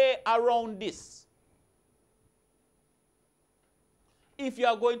no way around this. If you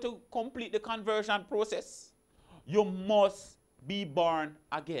are going to complete the conversion process, you must be born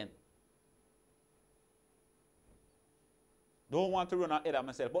again. Don't want to run ahead of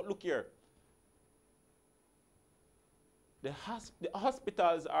myself, but look here. The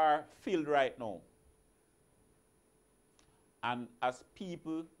hospitals are filled right now. And as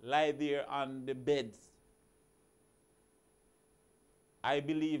people lie there on the beds, I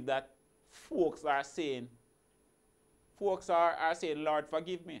believe that folks are saying, Lord,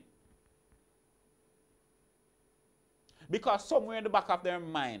 forgive me. Because somewhere in the back of their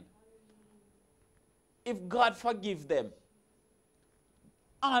mind, if God forgives them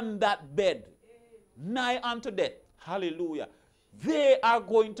on that bed, nigh unto death, hallelujah, they are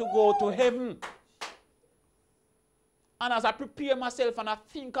going to go to heaven. And as I prepare myself and I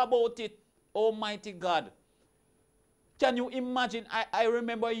think about it, Almighty God, can you imagine? I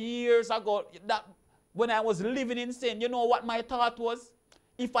remember years ago that when I was living in sin, you know what my thought was?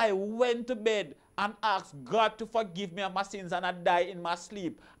 If I went to bed and asked God to forgive me of my sins and I die in my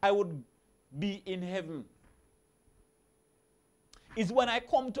sleep, I would be in heaven. It's when I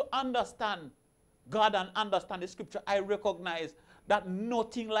come to understand God and understand the scripture, I recognize that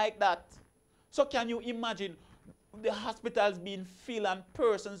nothing like that. So can you imagine the hospitals being filled and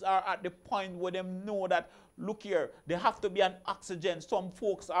persons are at the point where they know that, look here, there have to be an oxygen. Some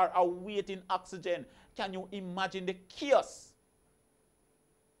folks are awaiting oxygen. Can you imagine the chaos?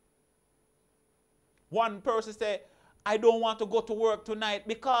 One person said, I don't want to go to work tonight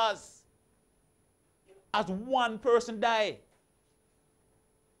because as one person died,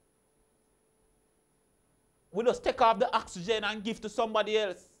 we just take off the oxygen and give to somebody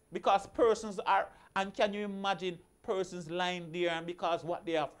else because persons are, and can you imagine persons lying there and because what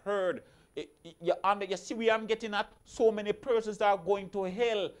they have heard, you see where I'm getting at? So many persons are going to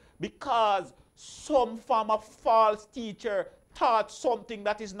hell because some form of false teacher taught something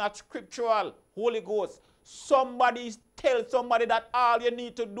that is not scriptural. Holy Ghost. Somebody tell somebody that all you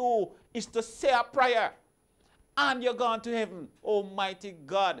need to do is to say a prayer and you're going to heaven. Almighty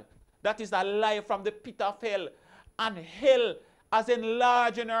God. That is a lie from the pit of hell. And hell has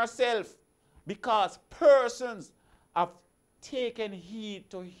enlarged in herself because persons have taken heed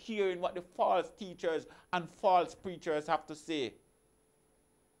to hearing what the false teachers and false preachers have to say.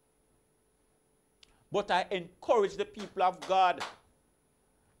 But I encourage the people of God.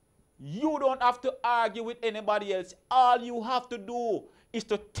 You don't have to argue with anybody else. All you have to do is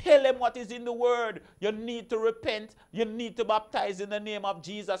to tell them what is in the word. You need to repent. You need to baptize in the name of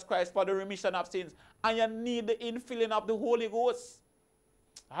Jesus Christ for the remission of sins. And you need the infilling of the Holy Ghost.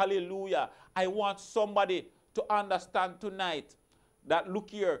 Hallelujah. I want somebody to understand tonight that, look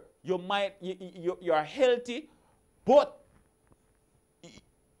here, you're healthy, but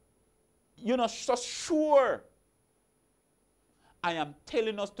you're not so sure. I am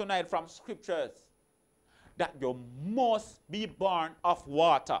telling us tonight from scriptures that you must be born of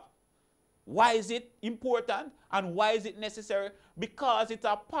water. Why is it important and why is it necessary? Because it's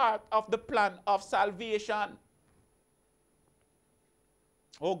a part of the plan of salvation.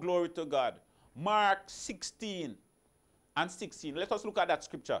 Oh, glory to God. Mark 16 and 16. Let us look at that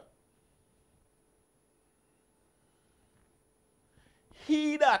scripture.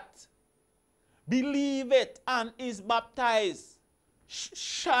 He that believeth and is baptized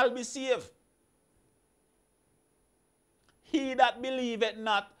shall be saved. He that believeth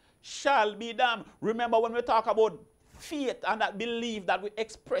not shall be damned. Remember when we talk about faith and that belief that we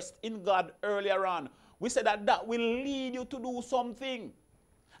expressed in God earlier on, we said that that will lead you to do something.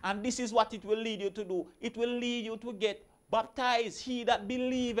 And this is what it will lead you to do. It will lead you to get baptized. He that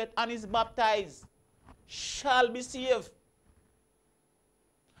believeth and is baptized shall be saved.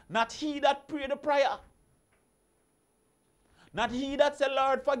 Not he that prayed the prayer. Not he that said,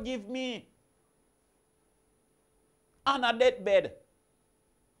 Lord, forgive me, on a deathbed.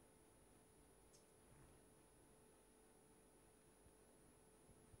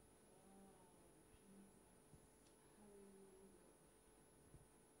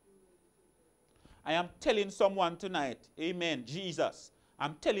 I am telling someone tonight, amen, Jesus,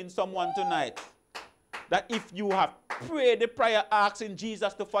 I'm telling someone tonight that if you have prayed the prayer asking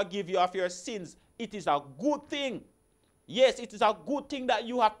Jesus to forgive you of your sins, it is a good thing. Yes, it is a good thing that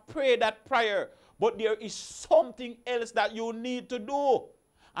you have prayed that prayer. But there is something else that you need to do.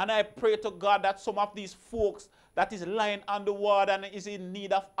 And I pray to God that some of these folks that is lying on the ward and is in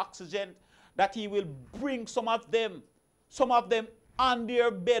need of oxygen, that he will bring some of them on their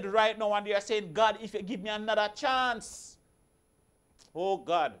bed right now, and they are saying, God, if you give me another chance. Oh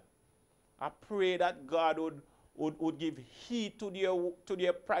God, I pray that God would give heed to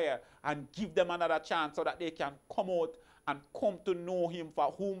their prayer and give them another chance so that they can come out and come to know him.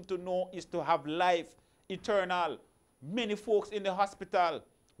 For whom to know is to have life eternal. Many folks in the hospital,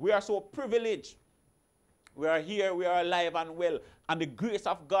 we are so privileged. We are here, we are alive and well, and the grace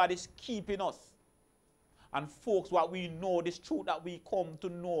of God is keeping us. And folks, what we know, this truth that we come to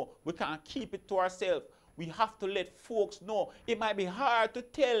know, we can't keep it to ourselves. We have to let folks know. It might be hard to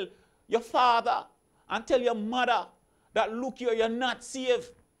tell your father and tell your mother that, look here, you're not saved.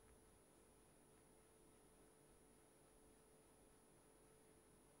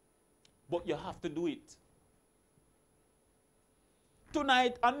 But you have to do it.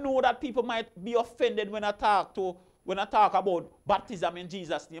 Tonight, I know that people might be offended when I talk about baptism in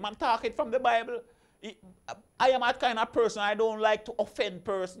Jesus' name. I'm talking from the Bible. I am that kind of person. I don't like to offend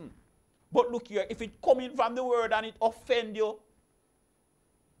person. But look here, if it coming from the word and it offend you,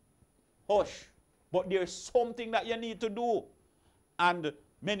 hush. But there's something that you need to do. And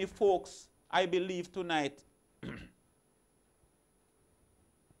many folks, I believe tonight,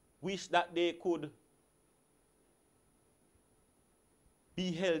 wish that they could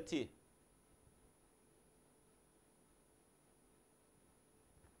be healthy.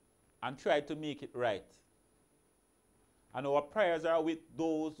 And try to make it right. And our prayers are with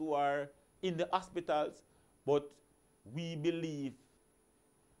those who are in the hospitals, but we believe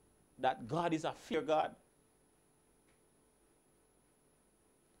that God is a fair God.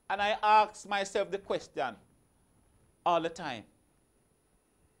 And I ask myself the question all the time.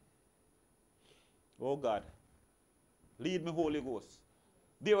 Oh God, lead me, Holy Ghost.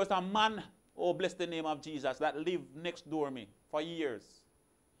 There was a man, oh bless the name of Jesus, that lived next door to me for years.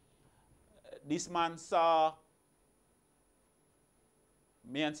 This man saw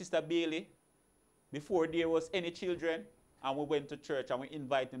me and Sister Bailey before there was any children, and we went to church and we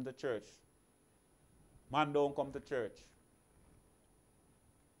invited him to church. Man don't come to church.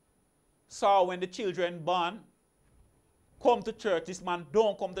 Saw when the children born, come to church. This man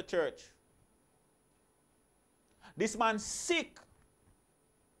don't come to church. This man sick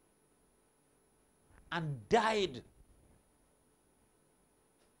and died.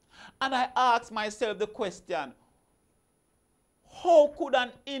 And I asked myself the question, how could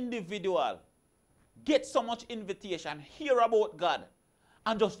an individual get so much invitation, hear about God,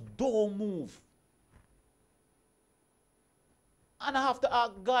 and just don't move? And I have to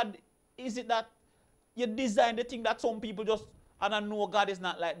ask God, is it that you designed the thing that some people just, and I know God is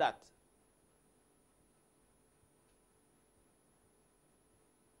not like that?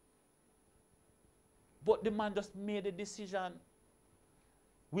 But the man just made a decision,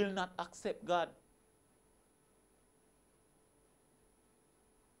 will not accept God.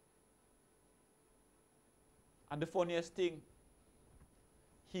 And the funniest thing,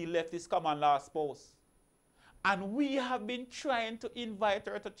 he left his common law spouse. And we have been trying to invite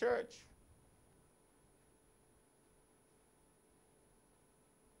her to church.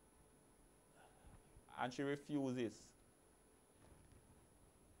 And she refuses.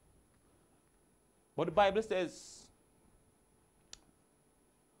 But the Bible says,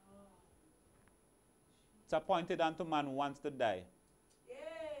 it's appointed unto man once to die.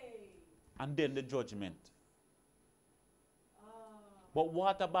 Yay. And then the judgment. But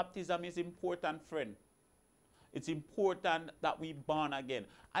water baptism is important, friend. It's important that we born again.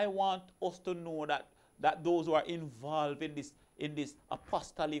 I want us to know that those who are involved in this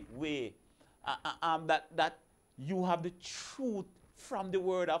apostolic way, that you have the truth from the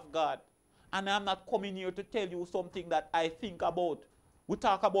word of God. And I'm not coming here to tell you something that I think about. We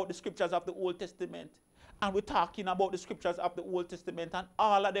talk about the scriptures of the Old Testament. And we're talking about the scriptures of the Old Testament. And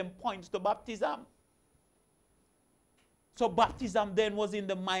all of them points to baptism. So baptism then was in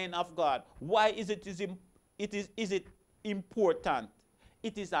the mind of God. Why is it important?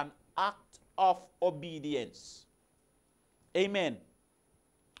 It is an act of obedience. Amen.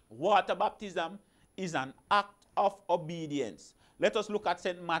 Water baptism is an act of obedience. Let us look at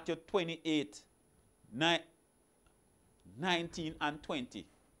St. Matthew 28, 19 and 20.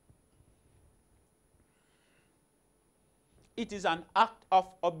 It is an act of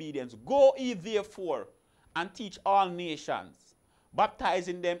obedience. Go ye therefore and teach all nations,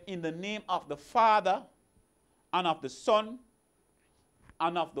 baptizing them in the name of the Father, and of the Son,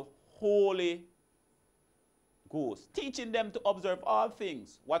 and of the Holy Ghost, teaching them to observe all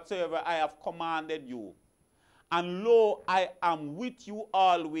things whatsoever I have commanded you. And lo, I am with you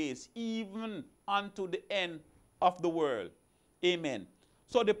always, even unto the end of the world. Amen.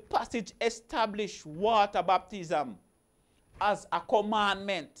 So the passage established water baptism as a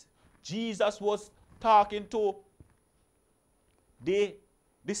commandment. Jesus was talking to the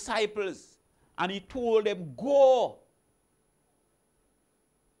disciples, and he told them, go,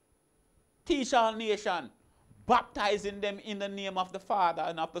 teach all nations, baptizing them in the name of the Father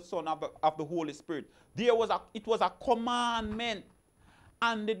and of the Son of the Holy Spirit. It was a commandment,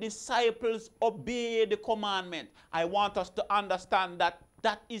 and the disciples obeyed the commandment. I want us to understand that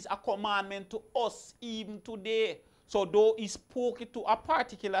that is a commandment to us even today. So though he spoke it to a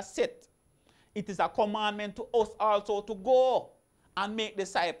particular set, it is a commandment to us also to go and make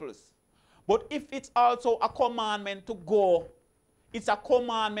disciples. But if it's also a commandment to go, it's a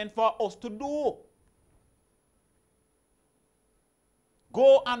commandment for us to do.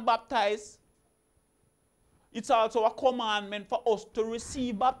 Go and baptize. It's also a commandment for us to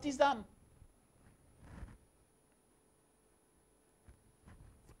receive baptism.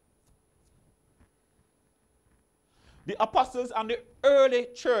 The apostles and the early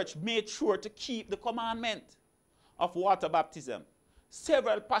church made sure to keep the commandment of water baptism.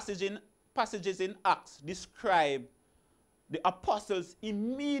 Several passages in Acts describe the apostles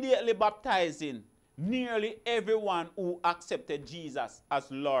immediately baptizing nearly everyone who accepted Jesus as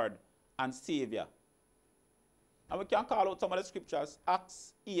Lord and Savior. And we can call out some of the scriptures.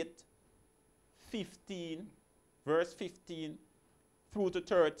 Acts 8, 15, verse 15 through to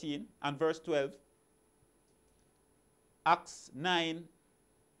 13, and verse 12. Acts 9,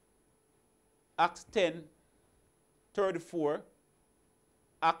 Acts 10, 34,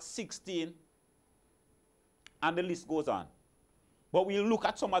 Acts 16, and the list goes on. But we'll look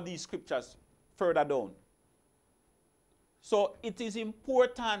at some of these scriptures further down. So it is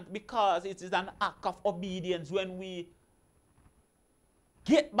important because it is an act of obedience. When we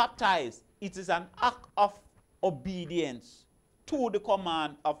get baptized, it is an act of obedience to the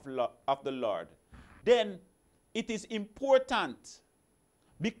command of the Lord. Then it is important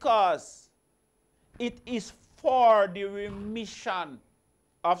because it is for the remission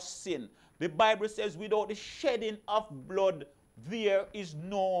of sin. The Bible says without the shedding of blood, there is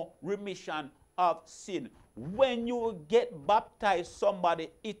no remission of sin. When you get baptized, somebody,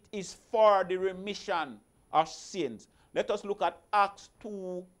 it is for the remission of sins. Let us look at Acts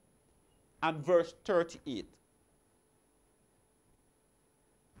 2 and verse 38.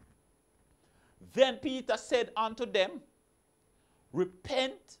 Then Peter said unto them,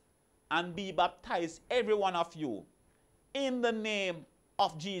 repent and be baptized, every one of you, in the name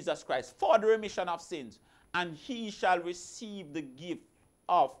of Jesus Christ, for the remission of sins, and he shall receive the gift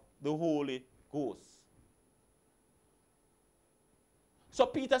of the Holy Ghost. So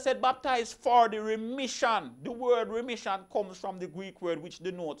Peter said, baptize for the remission. The word remission comes from the Greek word which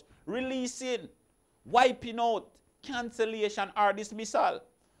denotes releasing, wiping out, cancellation, or dismissal.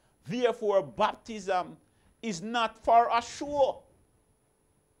 Therefore, baptism is not for a show,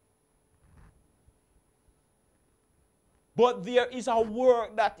 but there is a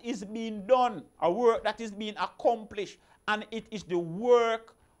work that is being done, a work that is being accomplished, and it is the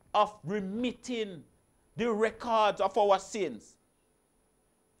work of remitting the records of our sins,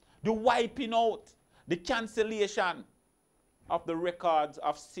 the wiping out, the cancellation of the records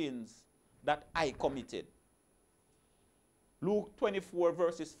of sins that I committed. Luke 24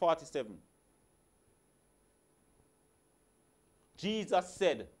 verses 47. Jesus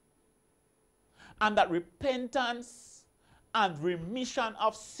said, and that repentance and remission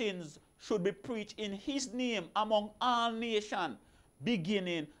of sins should be preached in his name among all nations,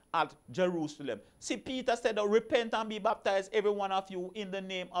 beginning at Jerusalem. See, Peter said, oh, repent and be baptized, every one of you, in the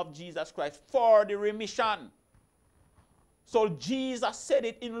name of Jesus Christ, for the remission. So Jesus said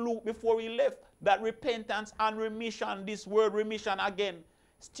it in Luke before he left, that repentance and remission, this word remission again,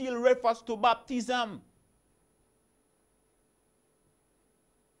 still refers to baptism.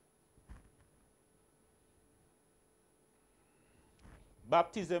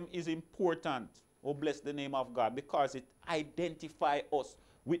 Baptism is important, oh bless the name of God, because it identifies us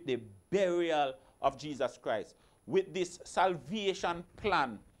with the burial of Jesus Christ, with this salvation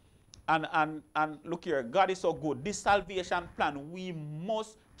plan. And look here, God is so good. This salvation plan,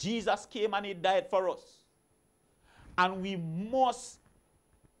 Jesus came and he died for us. And we must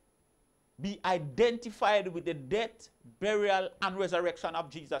be identified with the death, burial, and resurrection of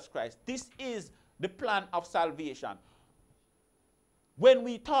Jesus Christ. This is the plan of salvation. When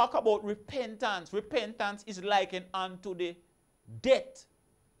we talk about repentance, repentance is likened unto the death.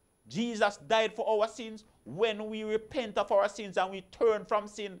 Jesus died for our sins. when we repent of our sins and we turn from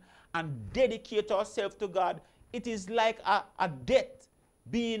sin and dedicate ourselves to God, it is like a death,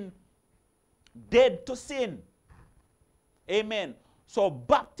 being dead to sin. Amen. So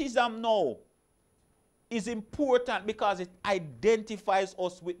baptism now is important because it identifies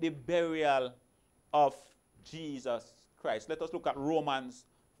us with the burial of Jesus Christ. Let us look at Romans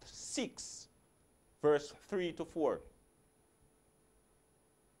 6, verse 3 to 4.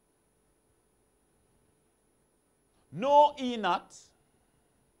 Know ye not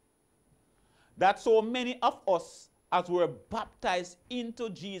that so many of us as were baptized into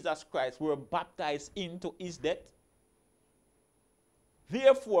Jesus Christ were baptized into his death?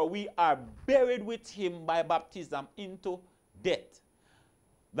 Therefore we are buried with him by baptism into death,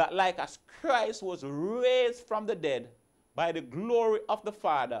 that like as Christ was raised from the dead by the glory of the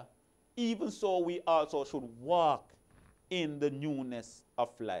Father, even so we also should walk in the newness of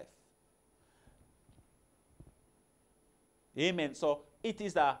life. Amen. So it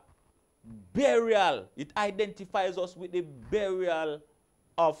is a burial. It identifies us with the burial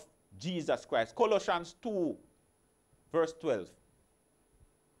of Jesus Christ. Colossians 2, verse 12.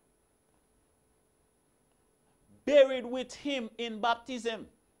 Buried with him in baptism,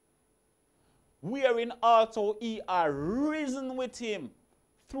 wherein also ye are risen with him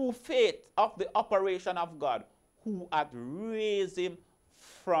through faith of the operation of God, who hath raised him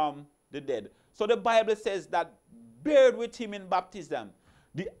from the dead. So the Bible says that buried with him in baptism,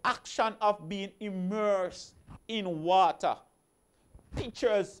 the action of being immersed in water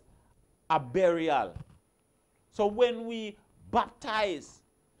pictures a burial. So when we baptize,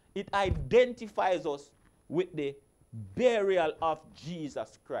 it identifies us with the burial of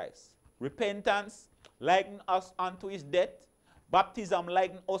Jesus Christ. Repentance liken us unto his death. Baptism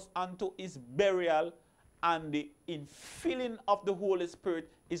liken us unto his burial. And the infilling of the Holy Spirit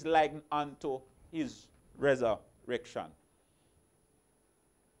is likened unto his resurrection.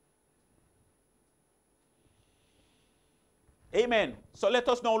 Amen. So let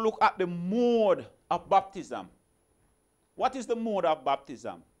us now look at the mode of baptism. What is the mode of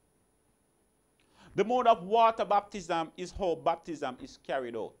baptism? The mode of water baptism is how baptism is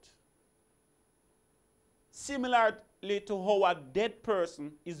carried out. Similarly to how a dead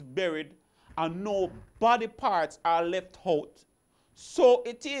person is buried and no body parts are left out, so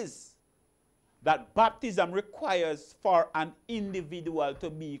it is that baptism requires for an individual to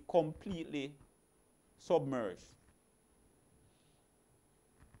be completely submerged.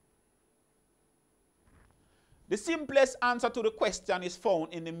 The simplest answer to the question is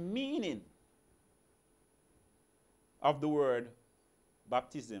found in the meaning of the word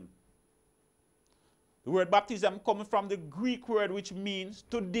baptism. The word baptism comes from the Greek word which means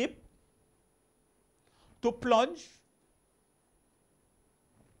to dip, to plunge,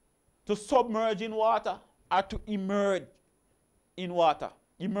 to submerge in water, or to immerse in water.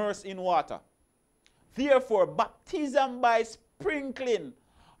 Immerse in water. Therefore, baptism by sprinkling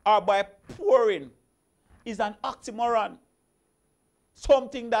or by pouring is an oxymoron.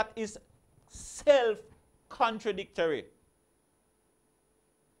 Something that is self-contradictory.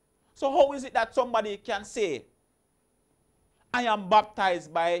 So how is it that somebody can say, I am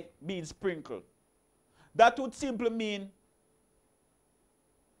baptized by being sprinkled? That would simply mean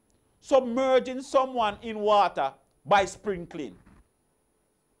submerging someone in water by sprinkling.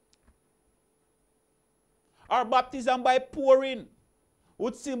 Or baptism by pouring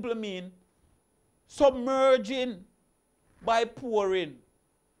would simply mean submerging by pouring.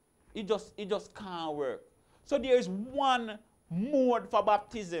 It just can't work. So there is one mode for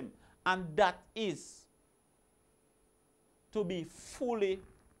baptism, and that is to be fully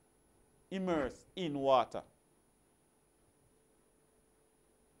immersed in water.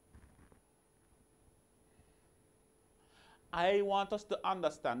 I want us to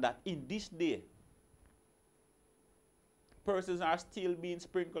understand that in this day, persons are still being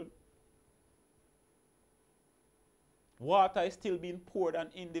sprinkled. Water is still being poured on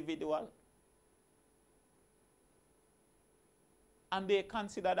individual. And they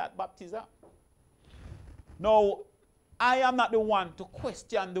consider that baptism. Now, I am not the one to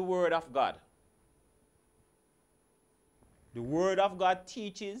question the word of God. The word of God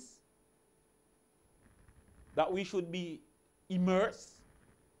teaches that we should be immersed.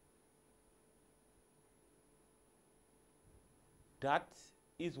 That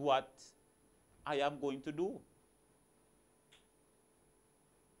is what I am going to do.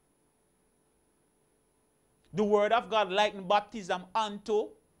 The word of God likened baptism unto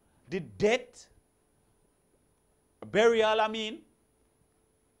the death, burial,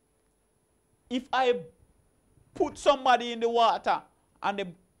 If I put somebody in the water and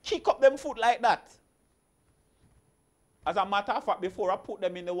they kick up them foot like that, As a matter of fact, before I put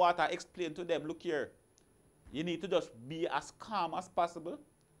them in the water, I explain to them, look here, you need to just be as calm as possible.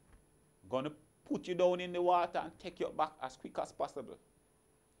 I'm going to put you down in the water and take you back as quick as possible.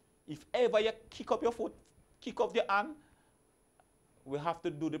 If ever you kick up your foot, kick up your hand, we have to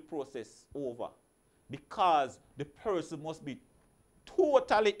do the process over. Because the person must be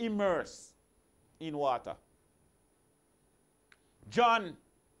totally immersed in water. John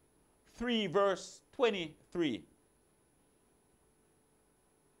 3 verse 23.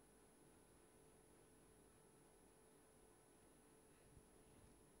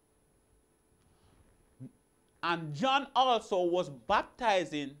 And John also was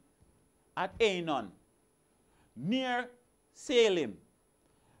baptizing at Aenon, near Salem,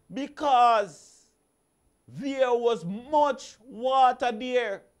 because there was much water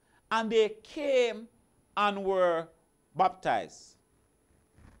there, and they came and were baptized.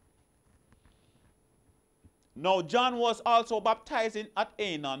 Now John was also baptizing at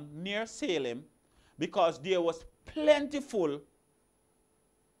Aenon, near Salem, because there was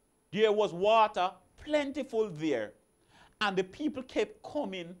water plentiful there, and the people kept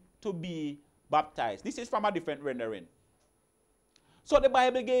coming to be baptized. This is from a different rendering. So the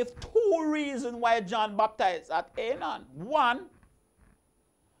Bible gave two reasons why John baptized at Aenon. One,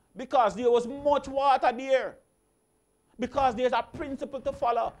 because there was much water there. Because there's a principle to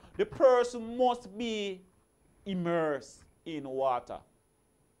follow. The person must be immersed in water.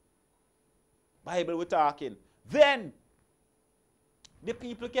 Bible we're talking. Then, the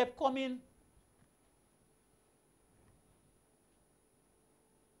people kept coming.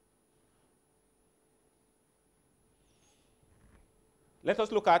 Let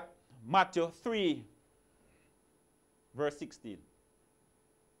us look at Matthew 3, verse 16.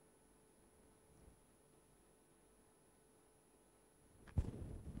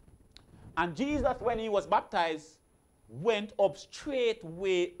 And Jesus, when he was baptized, went up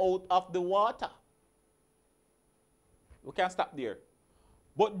straightway out of the water. We can't stop there.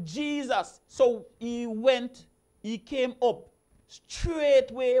 But Jesus, so he came up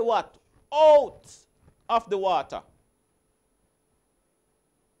straightway what? Out of the water.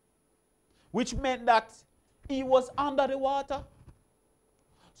 Which meant that he was under the water.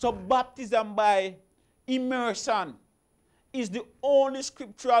 So baptism by immersion is the only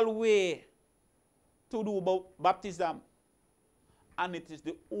scriptural way to do baptism. And it is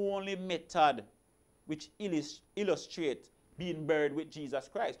the only method which illustrates being buried with Jesus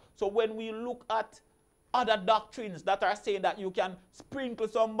Christ. So when we look at other doctrines that are saying that you can sprinkle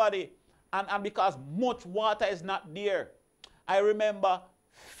somebody and because much water is not there. I remember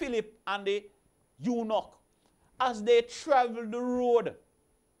Philip and the eunuch, as they traveled the road,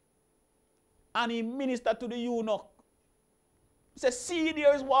 and he ministered to the eunuch. He said, see,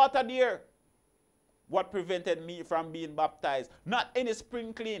 there is water there. What prevented me from being baptized? Not any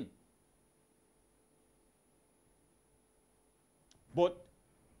sprinkling, but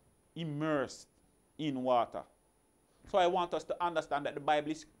immersed in water. So I want us to understand that the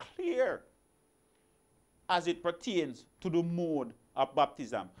Bible is clear as it pertains to the mode of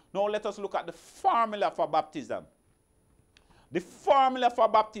baptism. Now let us look at the formula for baptism. The formula for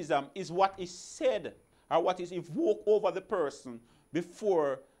baptism is what is said or what is evoked over the person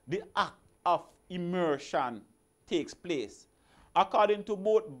before the act of immersion takes place. According to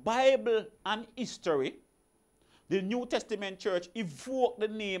both Bible and history, the New Testament church evoked the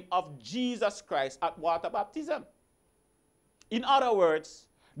name of Jesus Christ at water baptism. In other words,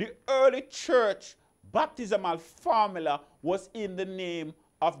 the early church baptismal formula was in the name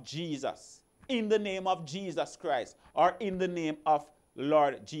of Jesus, in the name of Jesus Christ, or in the name of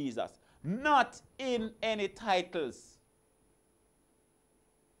Lord Jesus, not in any titles.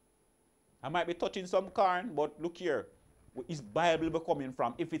 I might be touching some corn, but look here, is Bible coming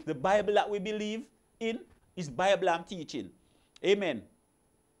from? If it's the Bible that we believe in, it's Bible I'm teaching. Amen.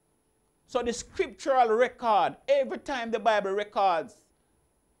 So the scriptural record, every time the Bible records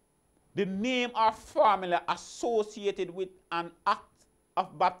the name or formula associated with an act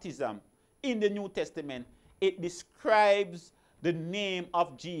of baptism in the New Testament, it describes the name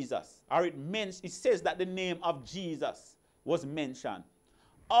of Jesus, or it says that the name of Jesus was mentioned.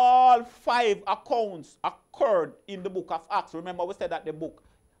 All 5 accounts occurred in the book of Acts. Remember, we said that the book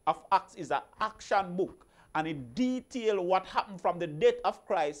of Acts is an action book, and it details what happened from the death of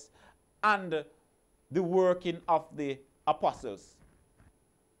Christ and the working of the apostles.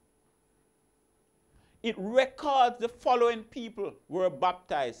 It records the following people were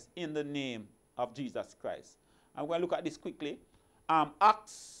baptized in the name of Jesus Christ. I'm going to look at this quickly.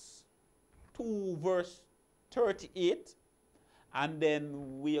 Acts 2 verse 38. And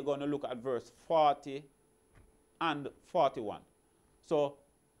then we are going to look at verse 40 and 41. So,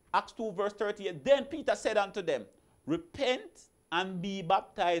 Acts 2 verse 38, then Peter said unto them, repent and be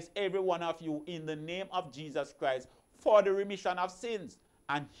baptized every one of you in the name of Jesus Christ for the remission of sins,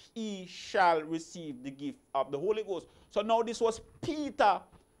 and he shall receive the gift of the Holy Ghost. So now this was Peter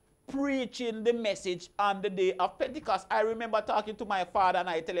preaching the message on the day of Pentecost. I remember talking to my father and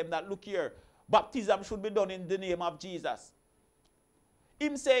I tell him that, look here, baptism should be done in the name of Jesus.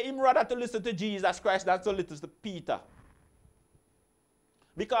 Him say him rather to listen to Jesus Christ than to listen to Peter.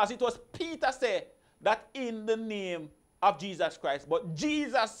 Because it was Peter say that in the name of Jesus Christ. But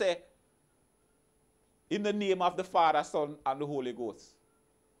Jesus said in the name of the Father, Son, and the Holy Ghost.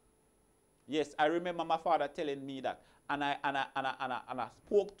 Yes, I remember my father telling me that. And I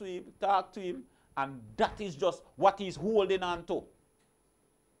spoke to him, talked to him, and that is just what he's holding on to.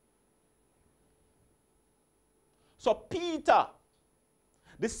 So Peter,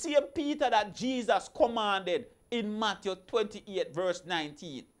 the same Peter that Jesus commanded in Matthew 28 verse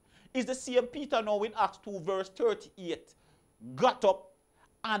 19, is the same Peter now in Acts 2 verse 38, got up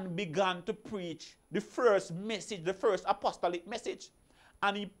and began to preach the first message, the first apostolic message.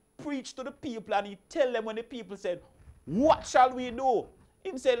 And he preached to the people and he tell them when the people said, what shall we do?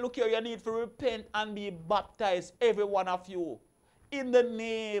 He said, look here, you need to repent and be baptized, every one of you, in the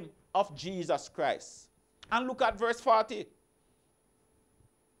name of Jesus Christ. And look at verse 40.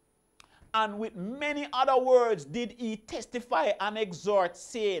 And with many other words did he testify and exhort,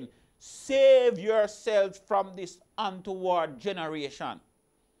 saying, save yourselves from this untoward generation.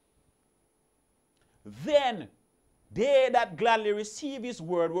 Then they that gladly received his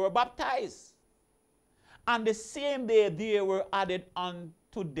word were baptized. And the same day there were added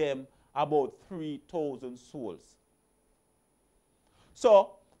unto them about 3,000 souls.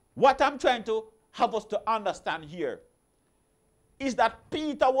 So, what I'm trying to have us to understand here is that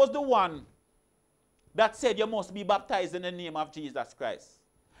Peter was the one that said you must be baptized in the name of Jesus Christ.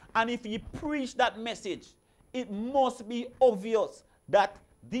 And if he preached that message, it must be obvious that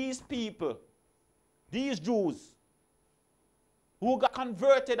these people, these Jews, who got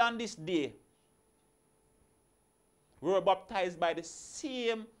converted on this day, were baptized by the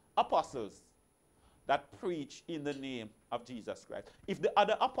same apostles that preach in the name of Jesus Christ. If the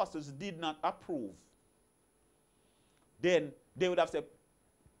other apostles did not approve, then they would have said,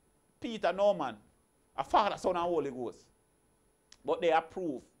 Peter, no man, a Father, Son, and Holy Ghost. But they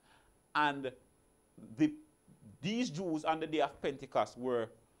approved. And these Jews on the day of Pentecost were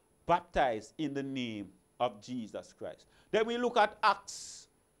baptized in the name of Jesus Christ. Then we look at Acts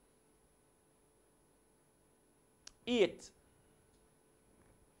 8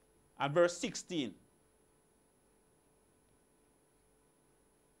 and verse 16.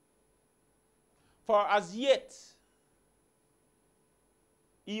 For as yet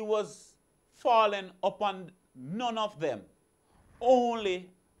he was fallen upon none of them, only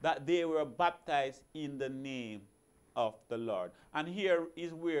that they were baptized in the name of the Lord. And here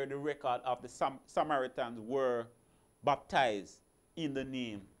is where the record of the Samaritans were baptized in the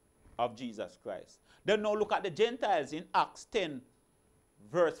name of Jesus Christ. Then now look at the Gentiles in Acts 10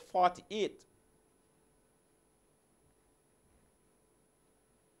 verse 48.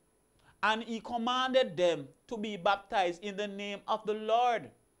 And he commanded them to be baptized in the name of the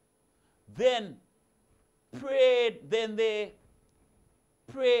Lord. Then prayed they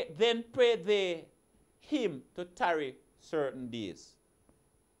him to tarry certain days.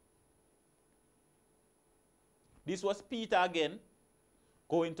 This was Peter again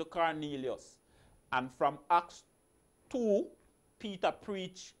going to Cornelius. And from Acts 2, Peter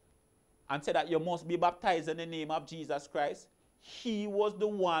preached and said that you must be baptized in the name of Jesus Christ. He was the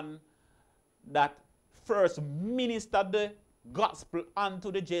one that first ministered the gospel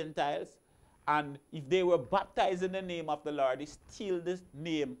unto the Gentiles. And if they were baptized in the name of the Lord, it's still the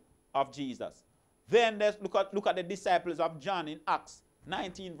name of Jesus. Then let's look at the disciples of John in Acts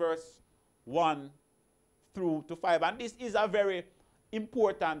 19 verse 1 through to 5. And this is a very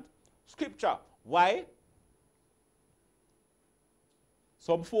important scripture. Why?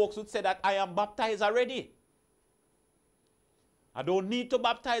 Some folks would say that I am baptized already. I don't need to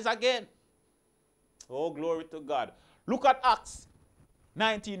baptize again. Oh, glory to God. Look at Acts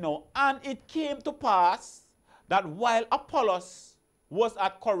 19 now. And it came to pass that while Apollos was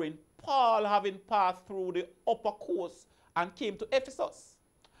at Corinth, Paul, having passed through the upper coast, and came to Ephesus,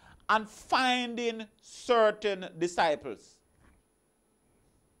 and finding certain disciples,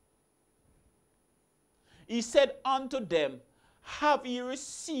 he said unto them, have ye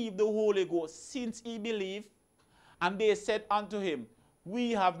received the Holy Ghost since ye believe? And they said unto him,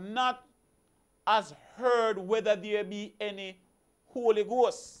 we have not as heard whether there be any Holy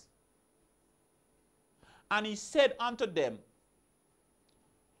Ghost. And he said unto them,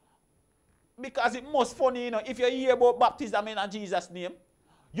 because it must funny, you know, if you hear about baptism in Jesus' name,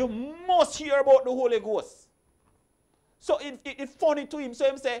 you must hear about the Holy Ghost. So it's funny to him. So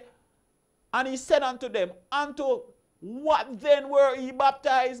him say, and he said unto them, unto what then were ye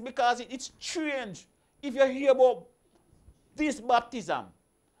baptized? Because it's strange. If you hear about this baptism,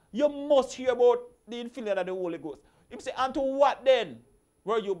 you must hear about the infilling of the Holy Ghost. He say, unto what then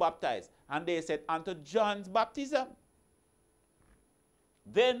were you baptized? And they said, unto John's baptism.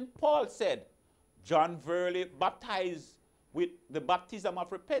 Then Paul said, John verily baptized with the baptism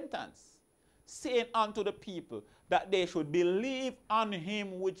of repentance, saying unto the people that they should believe on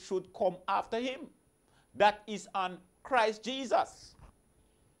him which should come after him, that is on Christ Jesus.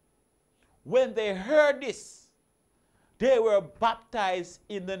 When they heard this, they were baptized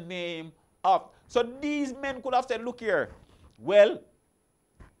in the name of. So these men could have said, look here, well,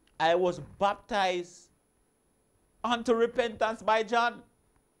 I was baptized unto repentance by John.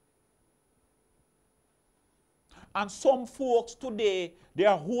 And some folks today, they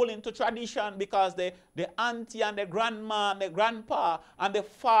are holding to tradition because the auntie and the grandma and the grandpa and the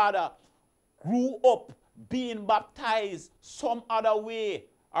father grew up being baptized some other way,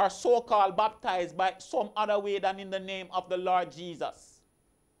 or so-called baptized by some other way than in the name of the Lord Jesus.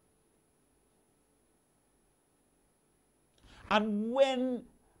 And when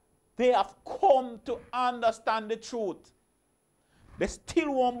they have come to understand the truth, they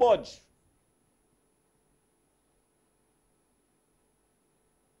still won't budge.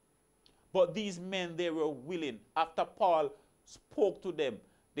 But these men, they were willing. After Paul spoke to them,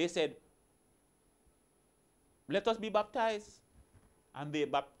 they said, let us be baptized. And they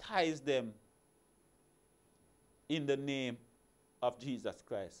baptized them in the name of Jesus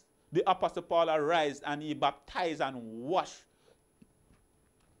Christ. The Apostle Paul arose and he baptized and washed.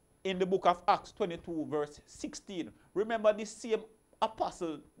 In the book of Acts 22, verse 16. Remember this same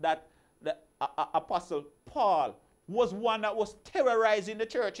apostle that the Apostle Paul was one that was terrorizing the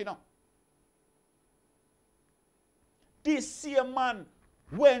church, you know. This same man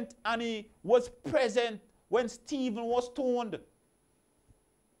went and he was present when Stephen was stoned.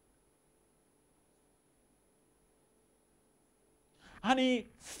 And he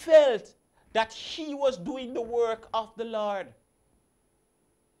felt that he was doing the work of the Lord.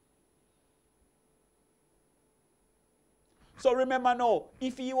 So remember now,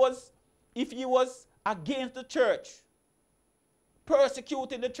 if he was against the church,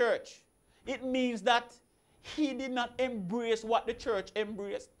 persecuting the church, it means that he did not embrace what the church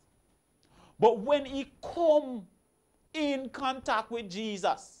embraced. But when he come in contact with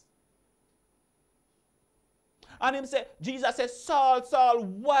Jesus, and him say, Jesus said, Saul, Saul,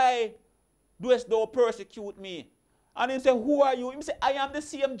 why dost thou persecute me? And him say, who are you? Him say, I am the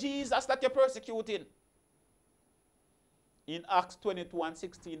same Jesus that you're persecuting. In Acts 22 and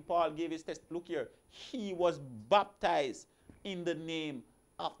 16, Paul gave his test. Look here. He was baptized in the name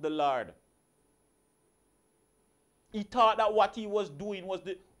of the Lord. He thought that what he was doing was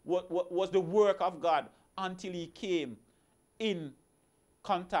the work of God until he came in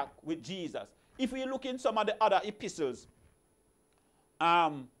contact with Jesus. If we look in some of the other epistles,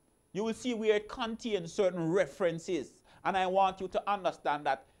 you will see where it contains certain references. And I want you to understand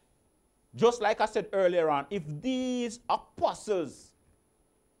that, just like I said earlier on, if these apostles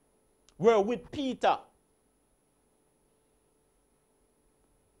were with Peter,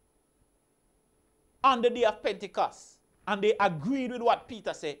 on the day of Pentecost, and they agreed with what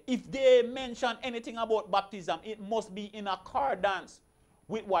Peter said, if they mention anything about baptism, it must be in accordance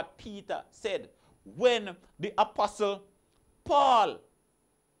with what Peter said. When the apostle Paul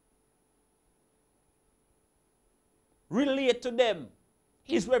relayed to them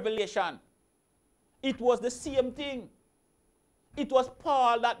his revelation, it was the same thing. It was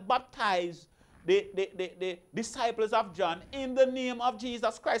Paul that baptized the disciples of John in the name of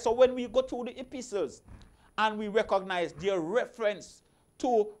Jesus Christ. So when we go through the epistles and we recognize their reference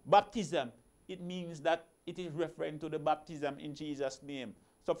to baptism, it means that it is referring to the baptism in Jesus' name.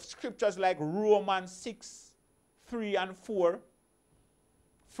 So scriptures like Romans 6, 3 and 4,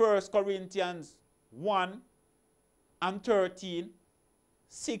 1 Corinthians 1 and 13,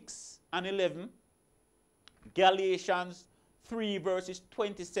 6 and 11, Galatians 3 verses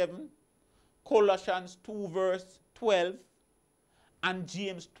 27, Colossians 2 verse 12, and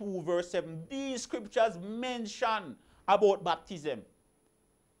James 2 verse 7. These scriptures mention about baptism.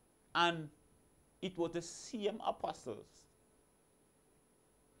 And it was the same apostles,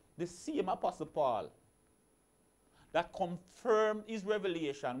 the same apostle Paul, that confirmed his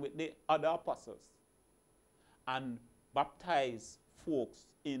revelation with the other apostles and baptized folks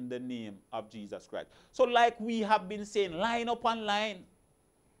in the name of Jesus Christ. So like we have been saying, line upon line,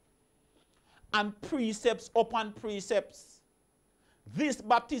 and precepts upon precepts. This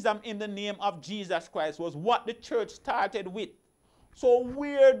baptism in the name of Jesus Christ was what the church started with. So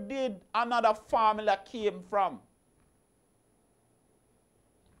where did another formula came from?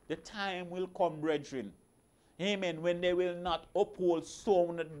 The time will come, brethren, amen, when they will not uphold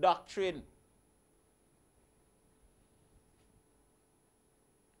sound doctrine.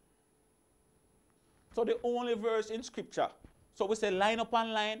 So the only verse in scripture, so we say line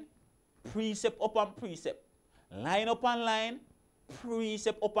upon line, precept upon precept. Line upon line,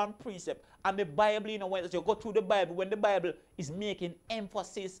 precept upon precept. And the Bible, you know, when you go through the Bible, when the Bible is making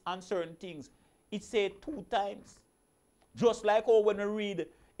emphasis on certain things, it says 2 times. Just like when we read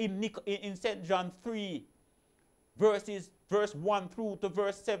in St. John 3, verse 1 through to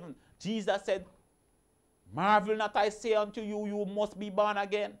verse 7, Jesus said, marvel not, I say unto you, you must be born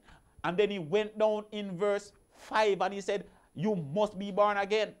again. And then he went down in verse 5 and he said, you must be born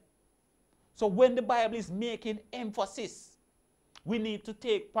again. So when the Bible is making emphasis, we need to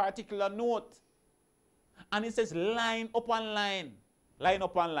take particular note. And it says line upon line, line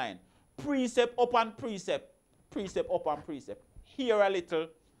upon line, precept upon precept, precept upon precept. Here a little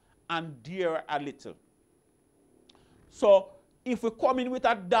and there a little. So if we come in with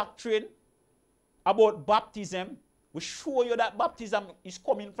a doctrine about baptism, we show you that baptism is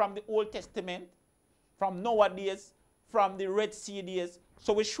coming from the Old Testament, from nowadays, from the Red Sea days.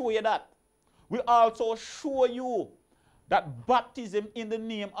 So we show you that. We also show you that baptism in the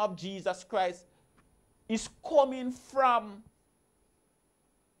name of Jesus Christ is coming from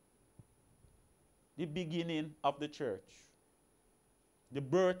the beginning of the church, the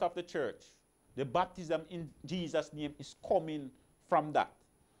birth of the church. The baptism in Jesus' name is coming from that.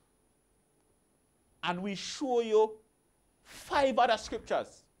 And we show you 5 other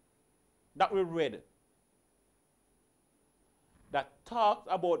scriptures that we read that talks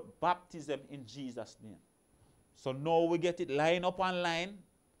about baptism in Jesus' name. So now we get it line upon line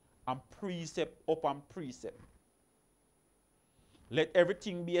and precept upon precept. Let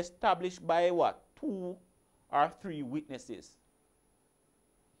everything be established by what? 2 or 3 witnesses.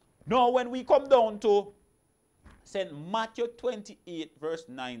 Now when we come down to St. Matthew 28 verse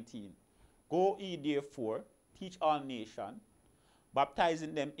 19, go ye therefore, teach all nations,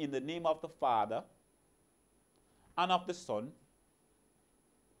 baptizing them in the name of the Father, and of the Son,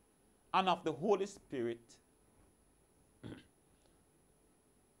 and of the Holy Spirit.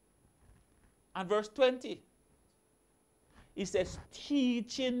 And verse 20, it says,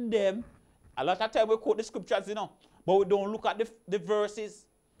 teaching them. A lot of time we quote the scriptures, you know, but we don't look at the verses.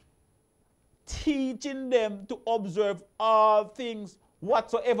 Teaching them to observe all things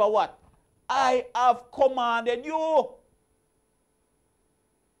whatsoever what I have commanded you.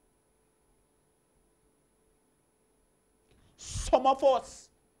 Some of us,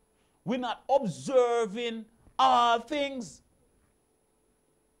 we're not observing all things.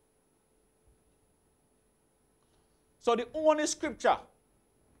 So the only scripture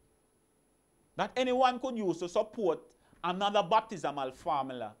that anyone could use to support another baptismal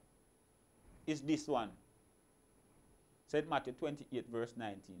formula is this one. St. Matthew 28 verse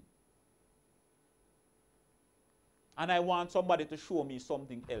 19. And I want somebody to show me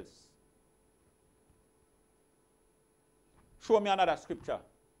something else. Show me another scripture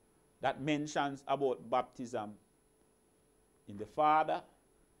that mentions about baptism in the Father,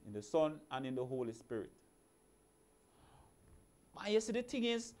 in the Son, and in the Holy Spirit. And you see, the thing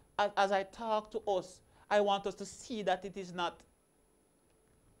is, as I talk to us, I want us to see that it is not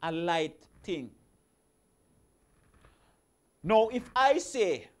a light thing. Now, if I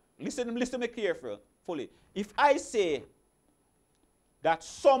say, listen to me carefully. If I say that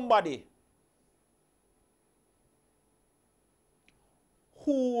somebody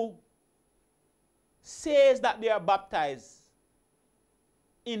who says that they are baptized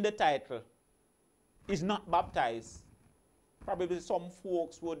in the title is not baptized, probably some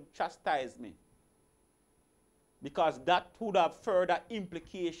folks would chastise me, because that would have further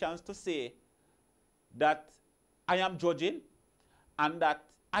implications to say that I am judging and that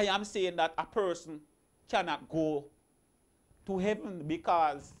I am saying that a person cannot go to heaven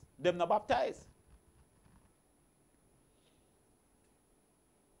because they're not baptized.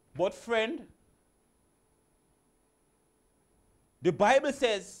 But friend, the Bible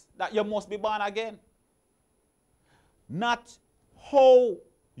says that you must be born again. Not how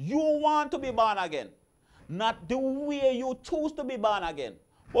you want to be born again. Not the way you choose to be born again.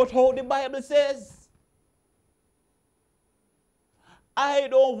 But how the Bible says. I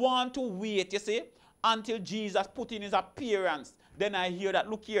don't want to wait, you see, until Jesus put in his appearance. Then I hear that,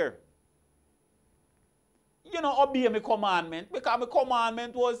 look here. You know, obey my commandment, because my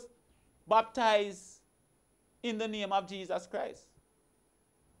commandment was baptize in the name of Jesus Christ.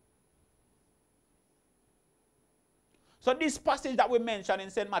 So this passage that we mentioned in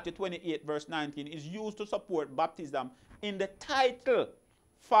St. Matthew 28 verse 19 is used to support baptism in the title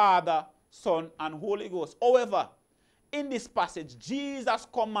Father, Son, and Holy Ghost. However, in this passage, Jesus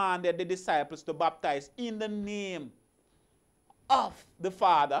commanded the disciples to baptize in the name of the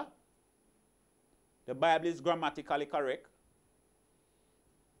Father. The Bible is grammatically correct.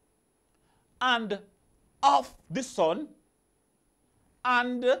 And of the Son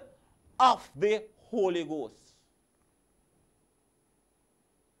and of the Holy Ghost.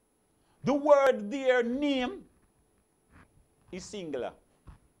 The word there, name, is singular.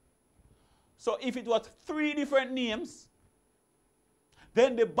 So if it was 3 different names,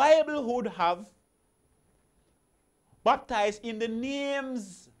 then the Bible would have baptized in the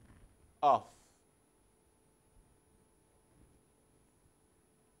names of.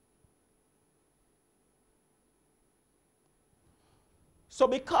 So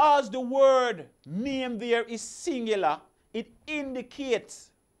because the word name there is singular, it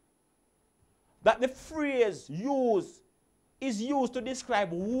indicates that the phrase is used to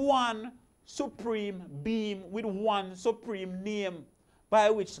describe one supreme being with one supreme name by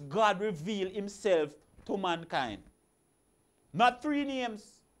which God revealed himself to mankind. Not 3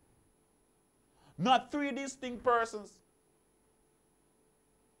 names. Not 3 distinct persons.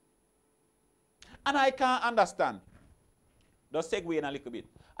 And I can't understand. Just segue in a little bit.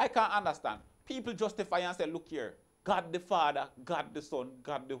 I can't understand. People justify and say, look here, God the Father, God the Son,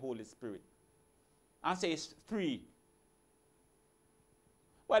 God the Holy Spirit. And say it's 3.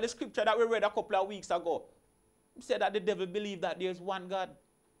 Well, the scripture that we read a couple of weeks ago said that the devil believed that there's one God.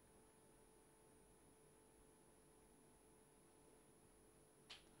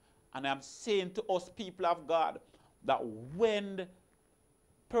 And I'm saying to us people of God that when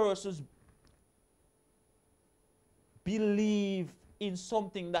persons believe in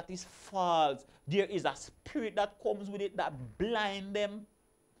something that is false, there is a spirit that comes with it that blinds them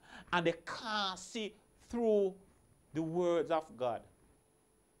and they can't see through the words of God.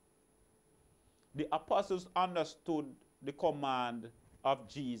 The apostles understood the command of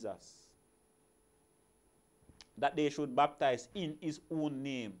Jesus that they should baptize in his own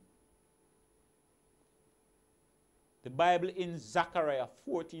name. The Bible in Zechariah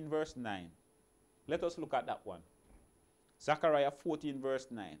 14 verse 9. Let us look at that one. Zechariah 14 verse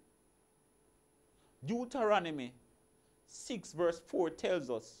 9. Deuteronomy 6 verse 4 tells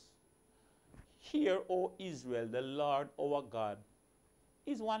us, hear, O Israel, the Lord our God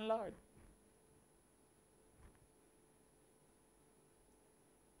is one Lord.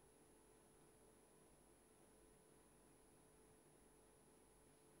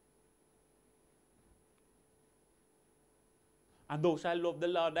 And thou shalt love the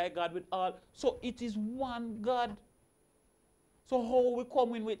Lord thy God with all. So it is one God. So how we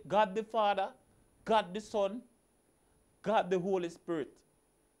come in with God the Father, God the Son, God the Holy Spirit?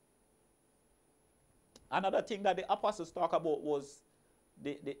 Another thing that the apostles talk about was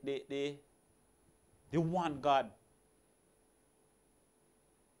the one God.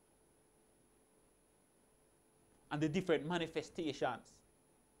 And the different manifestations.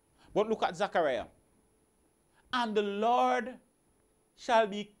 But look at Zechariah. And the Lord shall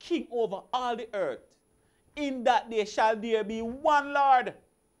be king over all the earth. In that day shall there be one Lord.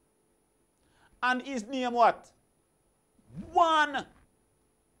 And his name what? One.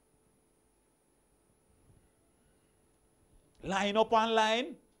 Line upon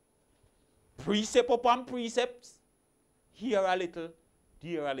line. Precept upon precepts. Here a little,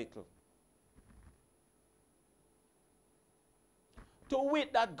 there a little. To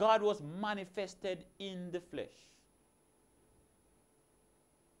wit that God was manifested in the flesh.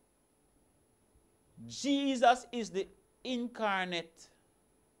 Jesus is the incarnation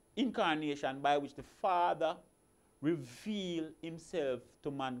by which the Father revealed himself to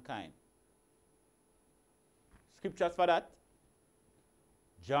mankind. Scriptures for that.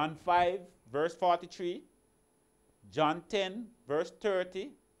 John 5 verse 43. John 10 verse 30.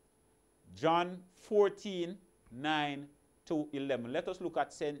 John 14 9 to 11. Let us look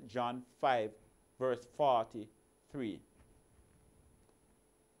at St. John 5 verse 43.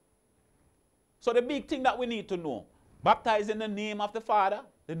 So the big thing that we need to know, baptize in the name of the Father,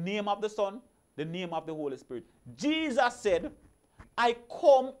 the name of the Son, the name of the Holy Spirit. Jesus said, I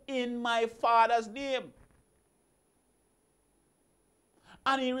come in my Father's name,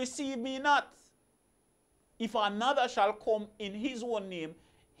 and he received me not. If another shall come in his own name,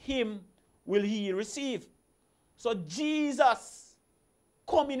 him will he receive. So Jesus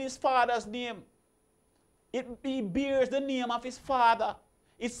come in his Father's name. He bears the name of his Father.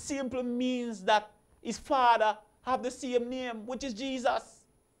 It simply means that his Father have the same name, which is Jesus.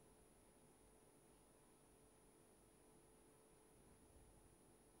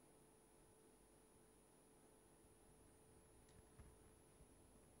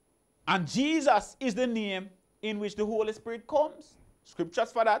 And Jesus is the name in which the Holy Spirit comes.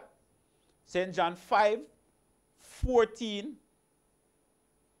 Scriptures for that. St. John 14,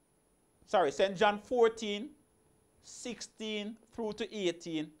 16 through to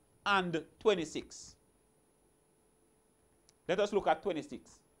 18 and 26. Let us look at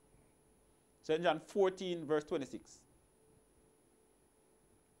 26. St. John 14, verse 26.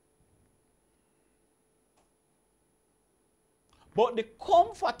 But the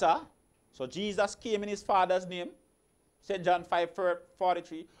Comforter, so Jesus came in his Father's name, St. John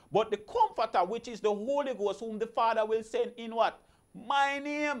 5:43. But the Comforter, which is the Holy Ghost, whom the Father will send in what? My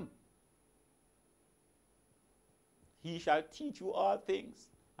name. He shall teach you all things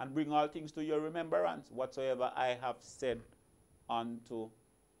and bring all things to your remembrance, whatsoever I have said unto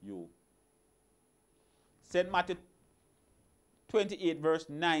you. St. Matthew 28, verse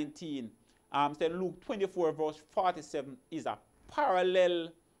 19. St. Luke 24, verse 47 is a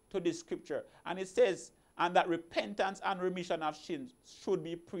parallel to this scripture. And it says, and that repentance and remission of sins should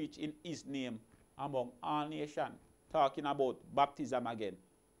be preached in his name among all nations. Talking about baptism again.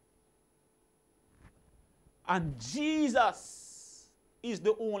 And Jesus is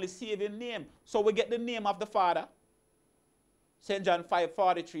the only saving name. So we get the name of the Father. St. John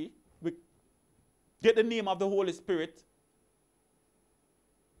 5:43. We get the name of the Holy Spirit.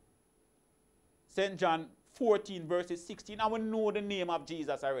 St. John 14 verses 16. And we know the name of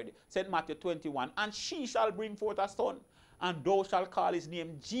Jesus already. St. Matthew 21. And she shall bring forth a son, and thou shalt call his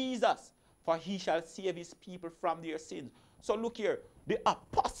name Jesus, for he shall save his people from their sins. So look here. The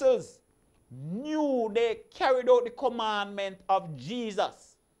apostles knew, they carried out the commandment of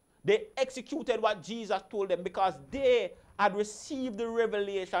Jesus. They executed what Jesus told them because they had received the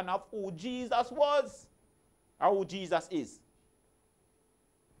revelation of who Jesus was or who Jesus is.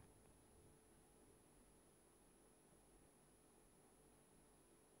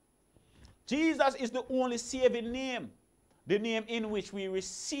 Jesus is the only saving name, the name in which we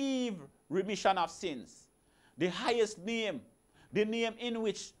receive remission of sins, the highest name, the name in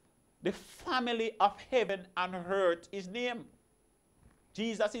which the family of heaven and earth is named.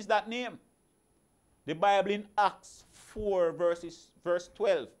 Jesus is that name. The Bible in Acts 4 verse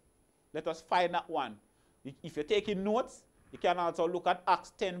 12. Let us find that one. If you're taking notes, you can also look at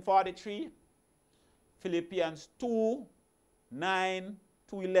Acts 10:43, Philippians 2, 9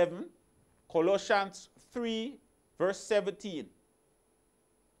 to 11, Colossians 3, verse 17.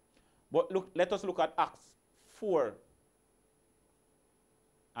 But look, let us look at Acts 4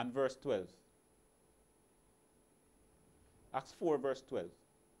 and verse 12. Acts 4, verse 12.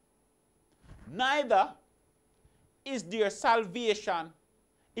 Neither is there salvation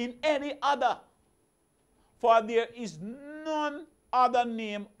in any other, for there is none other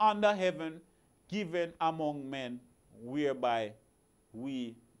name under heaven given among men whereby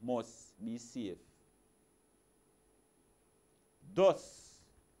we must be saved. Thus,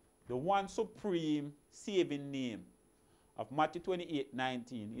 the one supreme saving name of Matthew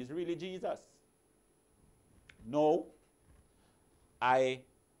 28:19 is really Jesus. No, I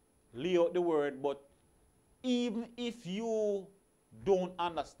lay out the word, but even if you don't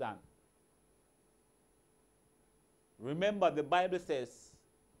understand, remember the Bible says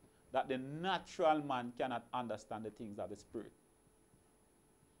that the natural man cannot understand the things of the Spirit.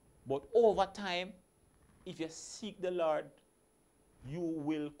 But over time, if you seek the Lord, you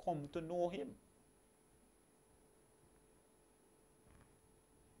will come to know him.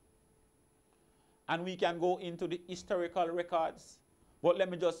 And we can go into the historical records. But let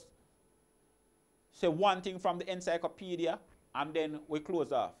me just say one thing from the encyclopedia, and then we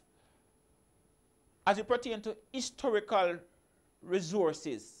close off. As it pertains to historical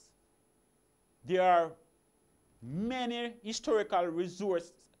resources, there are many historical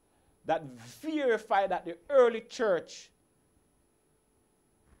resources that verify that the early church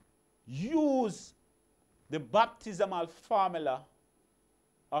used the baptismal formula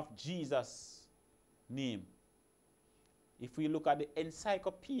of Jesus' name. If we look at the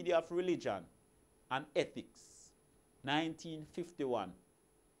Encyclopedia of Religion and Ethics, 1951,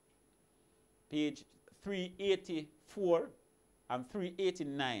 page 384 and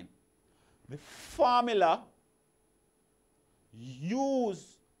 389, the formula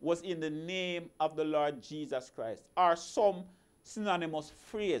used was in the name of the Lord Jesus Christ, or some synonymous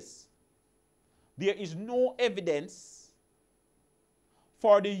phrase. there is no evidence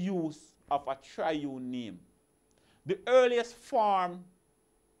for the use of a triune name. The earliest form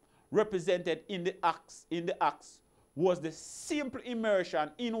represented in the Acts was the simple immersion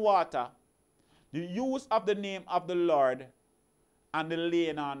in water, the use of the name of the Lord, and the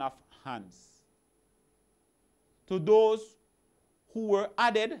laying on of hands. To those who were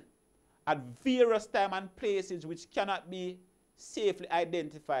added at various times and places which cannot be safely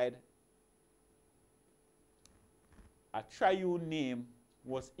identified, a triune name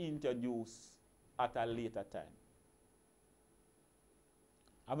was introduced at a later time.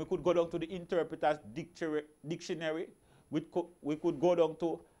 And we could go down to the Interpreter's Dictionary. We could go down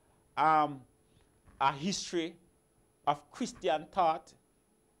to a history of Christian thought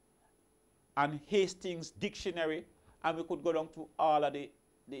and Hastings Dictionary. And we could go down to all of the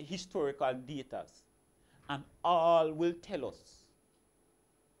historical data. And all will tell us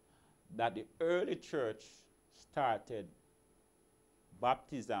that the early church started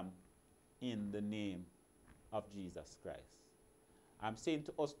baptism in the name of Jesus Christ. I'm saying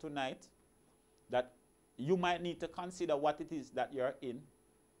to us tonight that you might need to consider what it is that you're in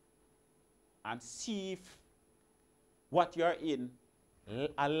and see if what you're in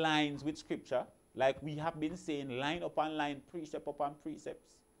aligns with Scripture. Like we have been saying, line upon line, precept upon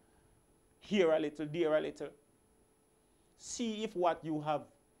precepts. Here a little, there a little. See if what you have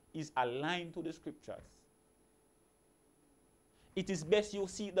is aligned to the Scriptures. It is best you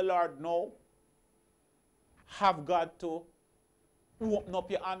seek the Lord now. Have God to open up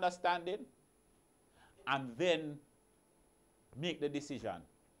your understanding and then make the decision.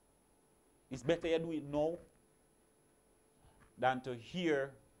 It's better you do it now than to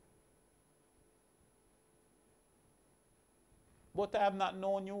hear, but I have not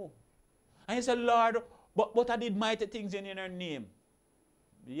known you. And you say, Lord, but I did mighty things in your name.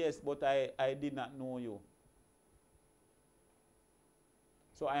 Yes, but I did not know you.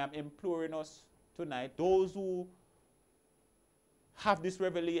 So I am imploring us tonight, those who have this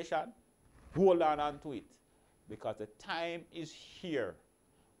revelation, hold on to it. Because the time is here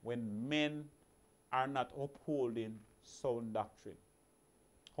when men are not upholding sound doctrine.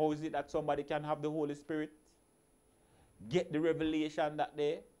 How is it that somebody can have the Holy Spirit, get the revelation that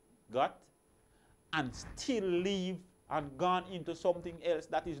they got, and still leave and gone into something else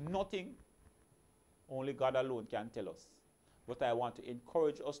that is nothing? Only God alone can tell us. But I want to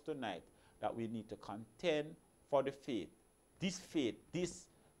encourage us tonight that we need to contend for the faith. This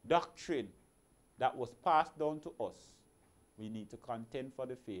doctrine that was passed down to us, we need to contend for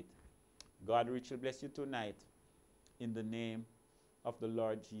the faith. God richly bless you tonight in the name of the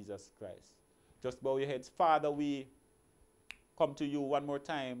Lord Jesus Christ. Just bow your heads. Father, we come to you one more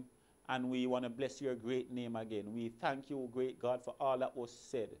time and we want to bless your great name again. We thank you, great God, for all that was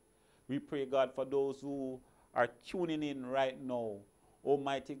said. We pray, God, for those who are tuning in right now,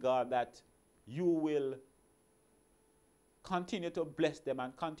 Almighty God, that you will continue to bless them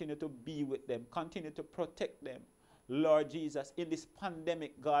and continue to be with them, continue to protect them. Lord Jesus, in this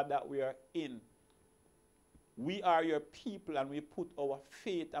pandemic, God, that we are in, we are your people and we put our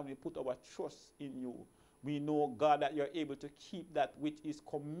faith and we put our trust in you. We know, God, that you're able to keep that which is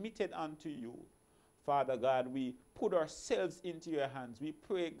committed unto you. Father God, we put ourselves into your hands. We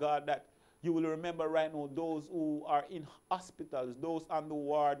pray, God, that you will remember right now those who are in hospitals, those on the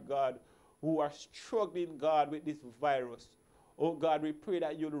ward, God, who are struggling, God, with this virus. Oh, God, we pray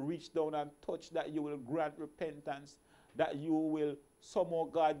that you'll reach down and touch, that you will grant repentance, that you will somehow,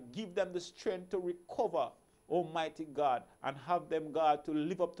 God, give them the strength to recover, Almighty God, and have them, God, to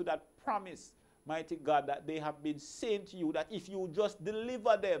live up to that promise, mighty God, that they have been saying to you, that if you just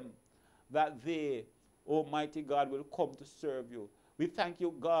deliver them, that they, Almighty God, will come to serve you. We thank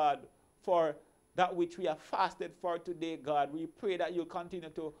you, God, for that which we have fasted for today, God. We pray that you'll continue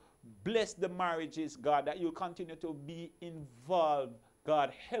to bless the marriages, God, that you'll continue to be involved,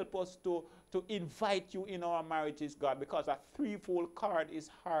 God. Help us to invite you in our marriages, God, because a threefold cord is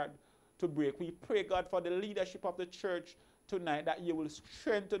hard to break. We pray, God, for the leadership of the church tonight, that you will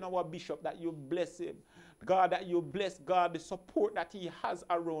strengthen our bishop, that you bless him, God, that you bless, God, the support that he has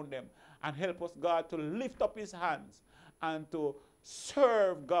around them, and help us, God, to lift up his hands and to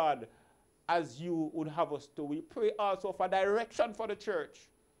serve, God, as you would have us to. We pray also for direction for the church.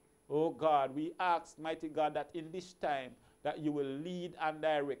 Oh God, we ask, mighty God, that in this time that you will lead and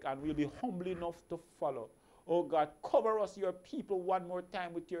direct, and we'll be humble enough to follow. Oh God, cover us, your people, one more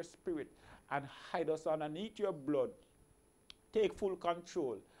time with your spirit and hide us underneath your blood. Take full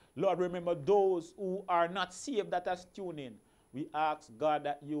control. Lord, remember those who are not saved that are tuned in. We ask, God,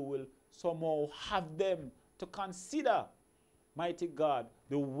 that you will somehow have them to consider, mighty God,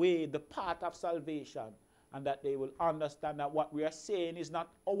 the way, the path of salvation, and that they will understand that what we are saying is not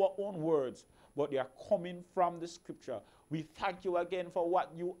our own words, but they are coming from the scripture. We thank you again for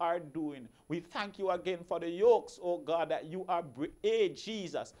what you are doing. We thank you again for the yokes, oh God, that you are, hey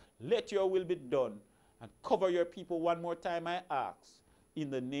Jesus, let your will be done. And cover your people one more time, I ask, in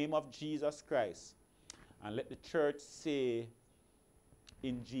the name of Jesus Christ. And let the church say,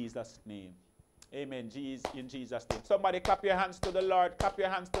 in Jesus' name. Amen. In Jesus' name. Somebody clap your hands to the Lord. Clap your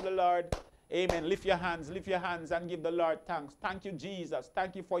hands to the Lord. Amen. Lift your hands and give the Lord thanks. Thank you, Jesus.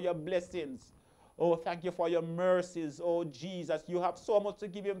 Thank you for your blessings. Oh, thank you for your mercies. Oh, Jesus, you have so much to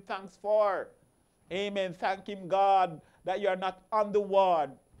give him thanks for. Amen. Thank him, God, that you are not on the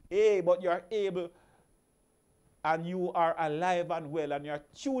ward, but you are able, and you are alive and well, and you are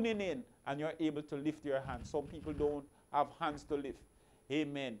tuning in, and you are able to lift your hands. Some people don't have hands to lift.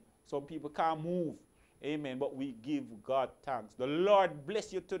 Amen. Some people can't move. Amen. But we give God thanks. The Lord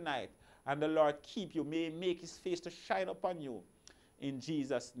bless you tonight, and the Lord keep you. May he make his face to shine upon you. In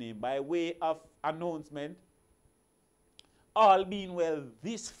Jesus' name. By way of announcement, all being well,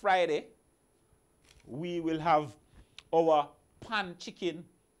 this Friday, we will have our pan chicken,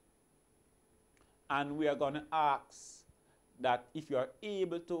 and we are going to ask that if you are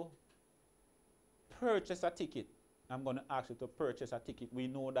able to purchase a ticket, I'm going to ask you to purchase a ticket. We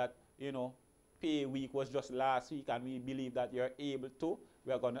know that, pay week was just last week, and we believe that you're able to.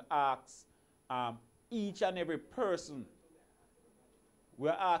 We are going to ask each and every person. We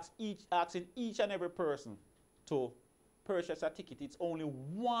are asking each and every person to purchase a ticket. It's only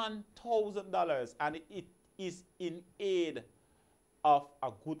 $1,000, and it is in aid of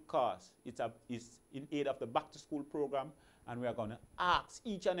a good cause. It's in aid of the back to school program, and we are going to ask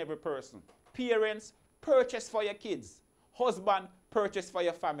each and every person. Parents, purchase for your kids. Husband, purchase for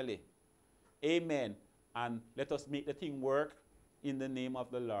your family. Amen. And let us make the thing work in the name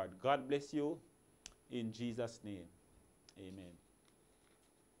of the Lord. God bless you in Jesus' name. Amen.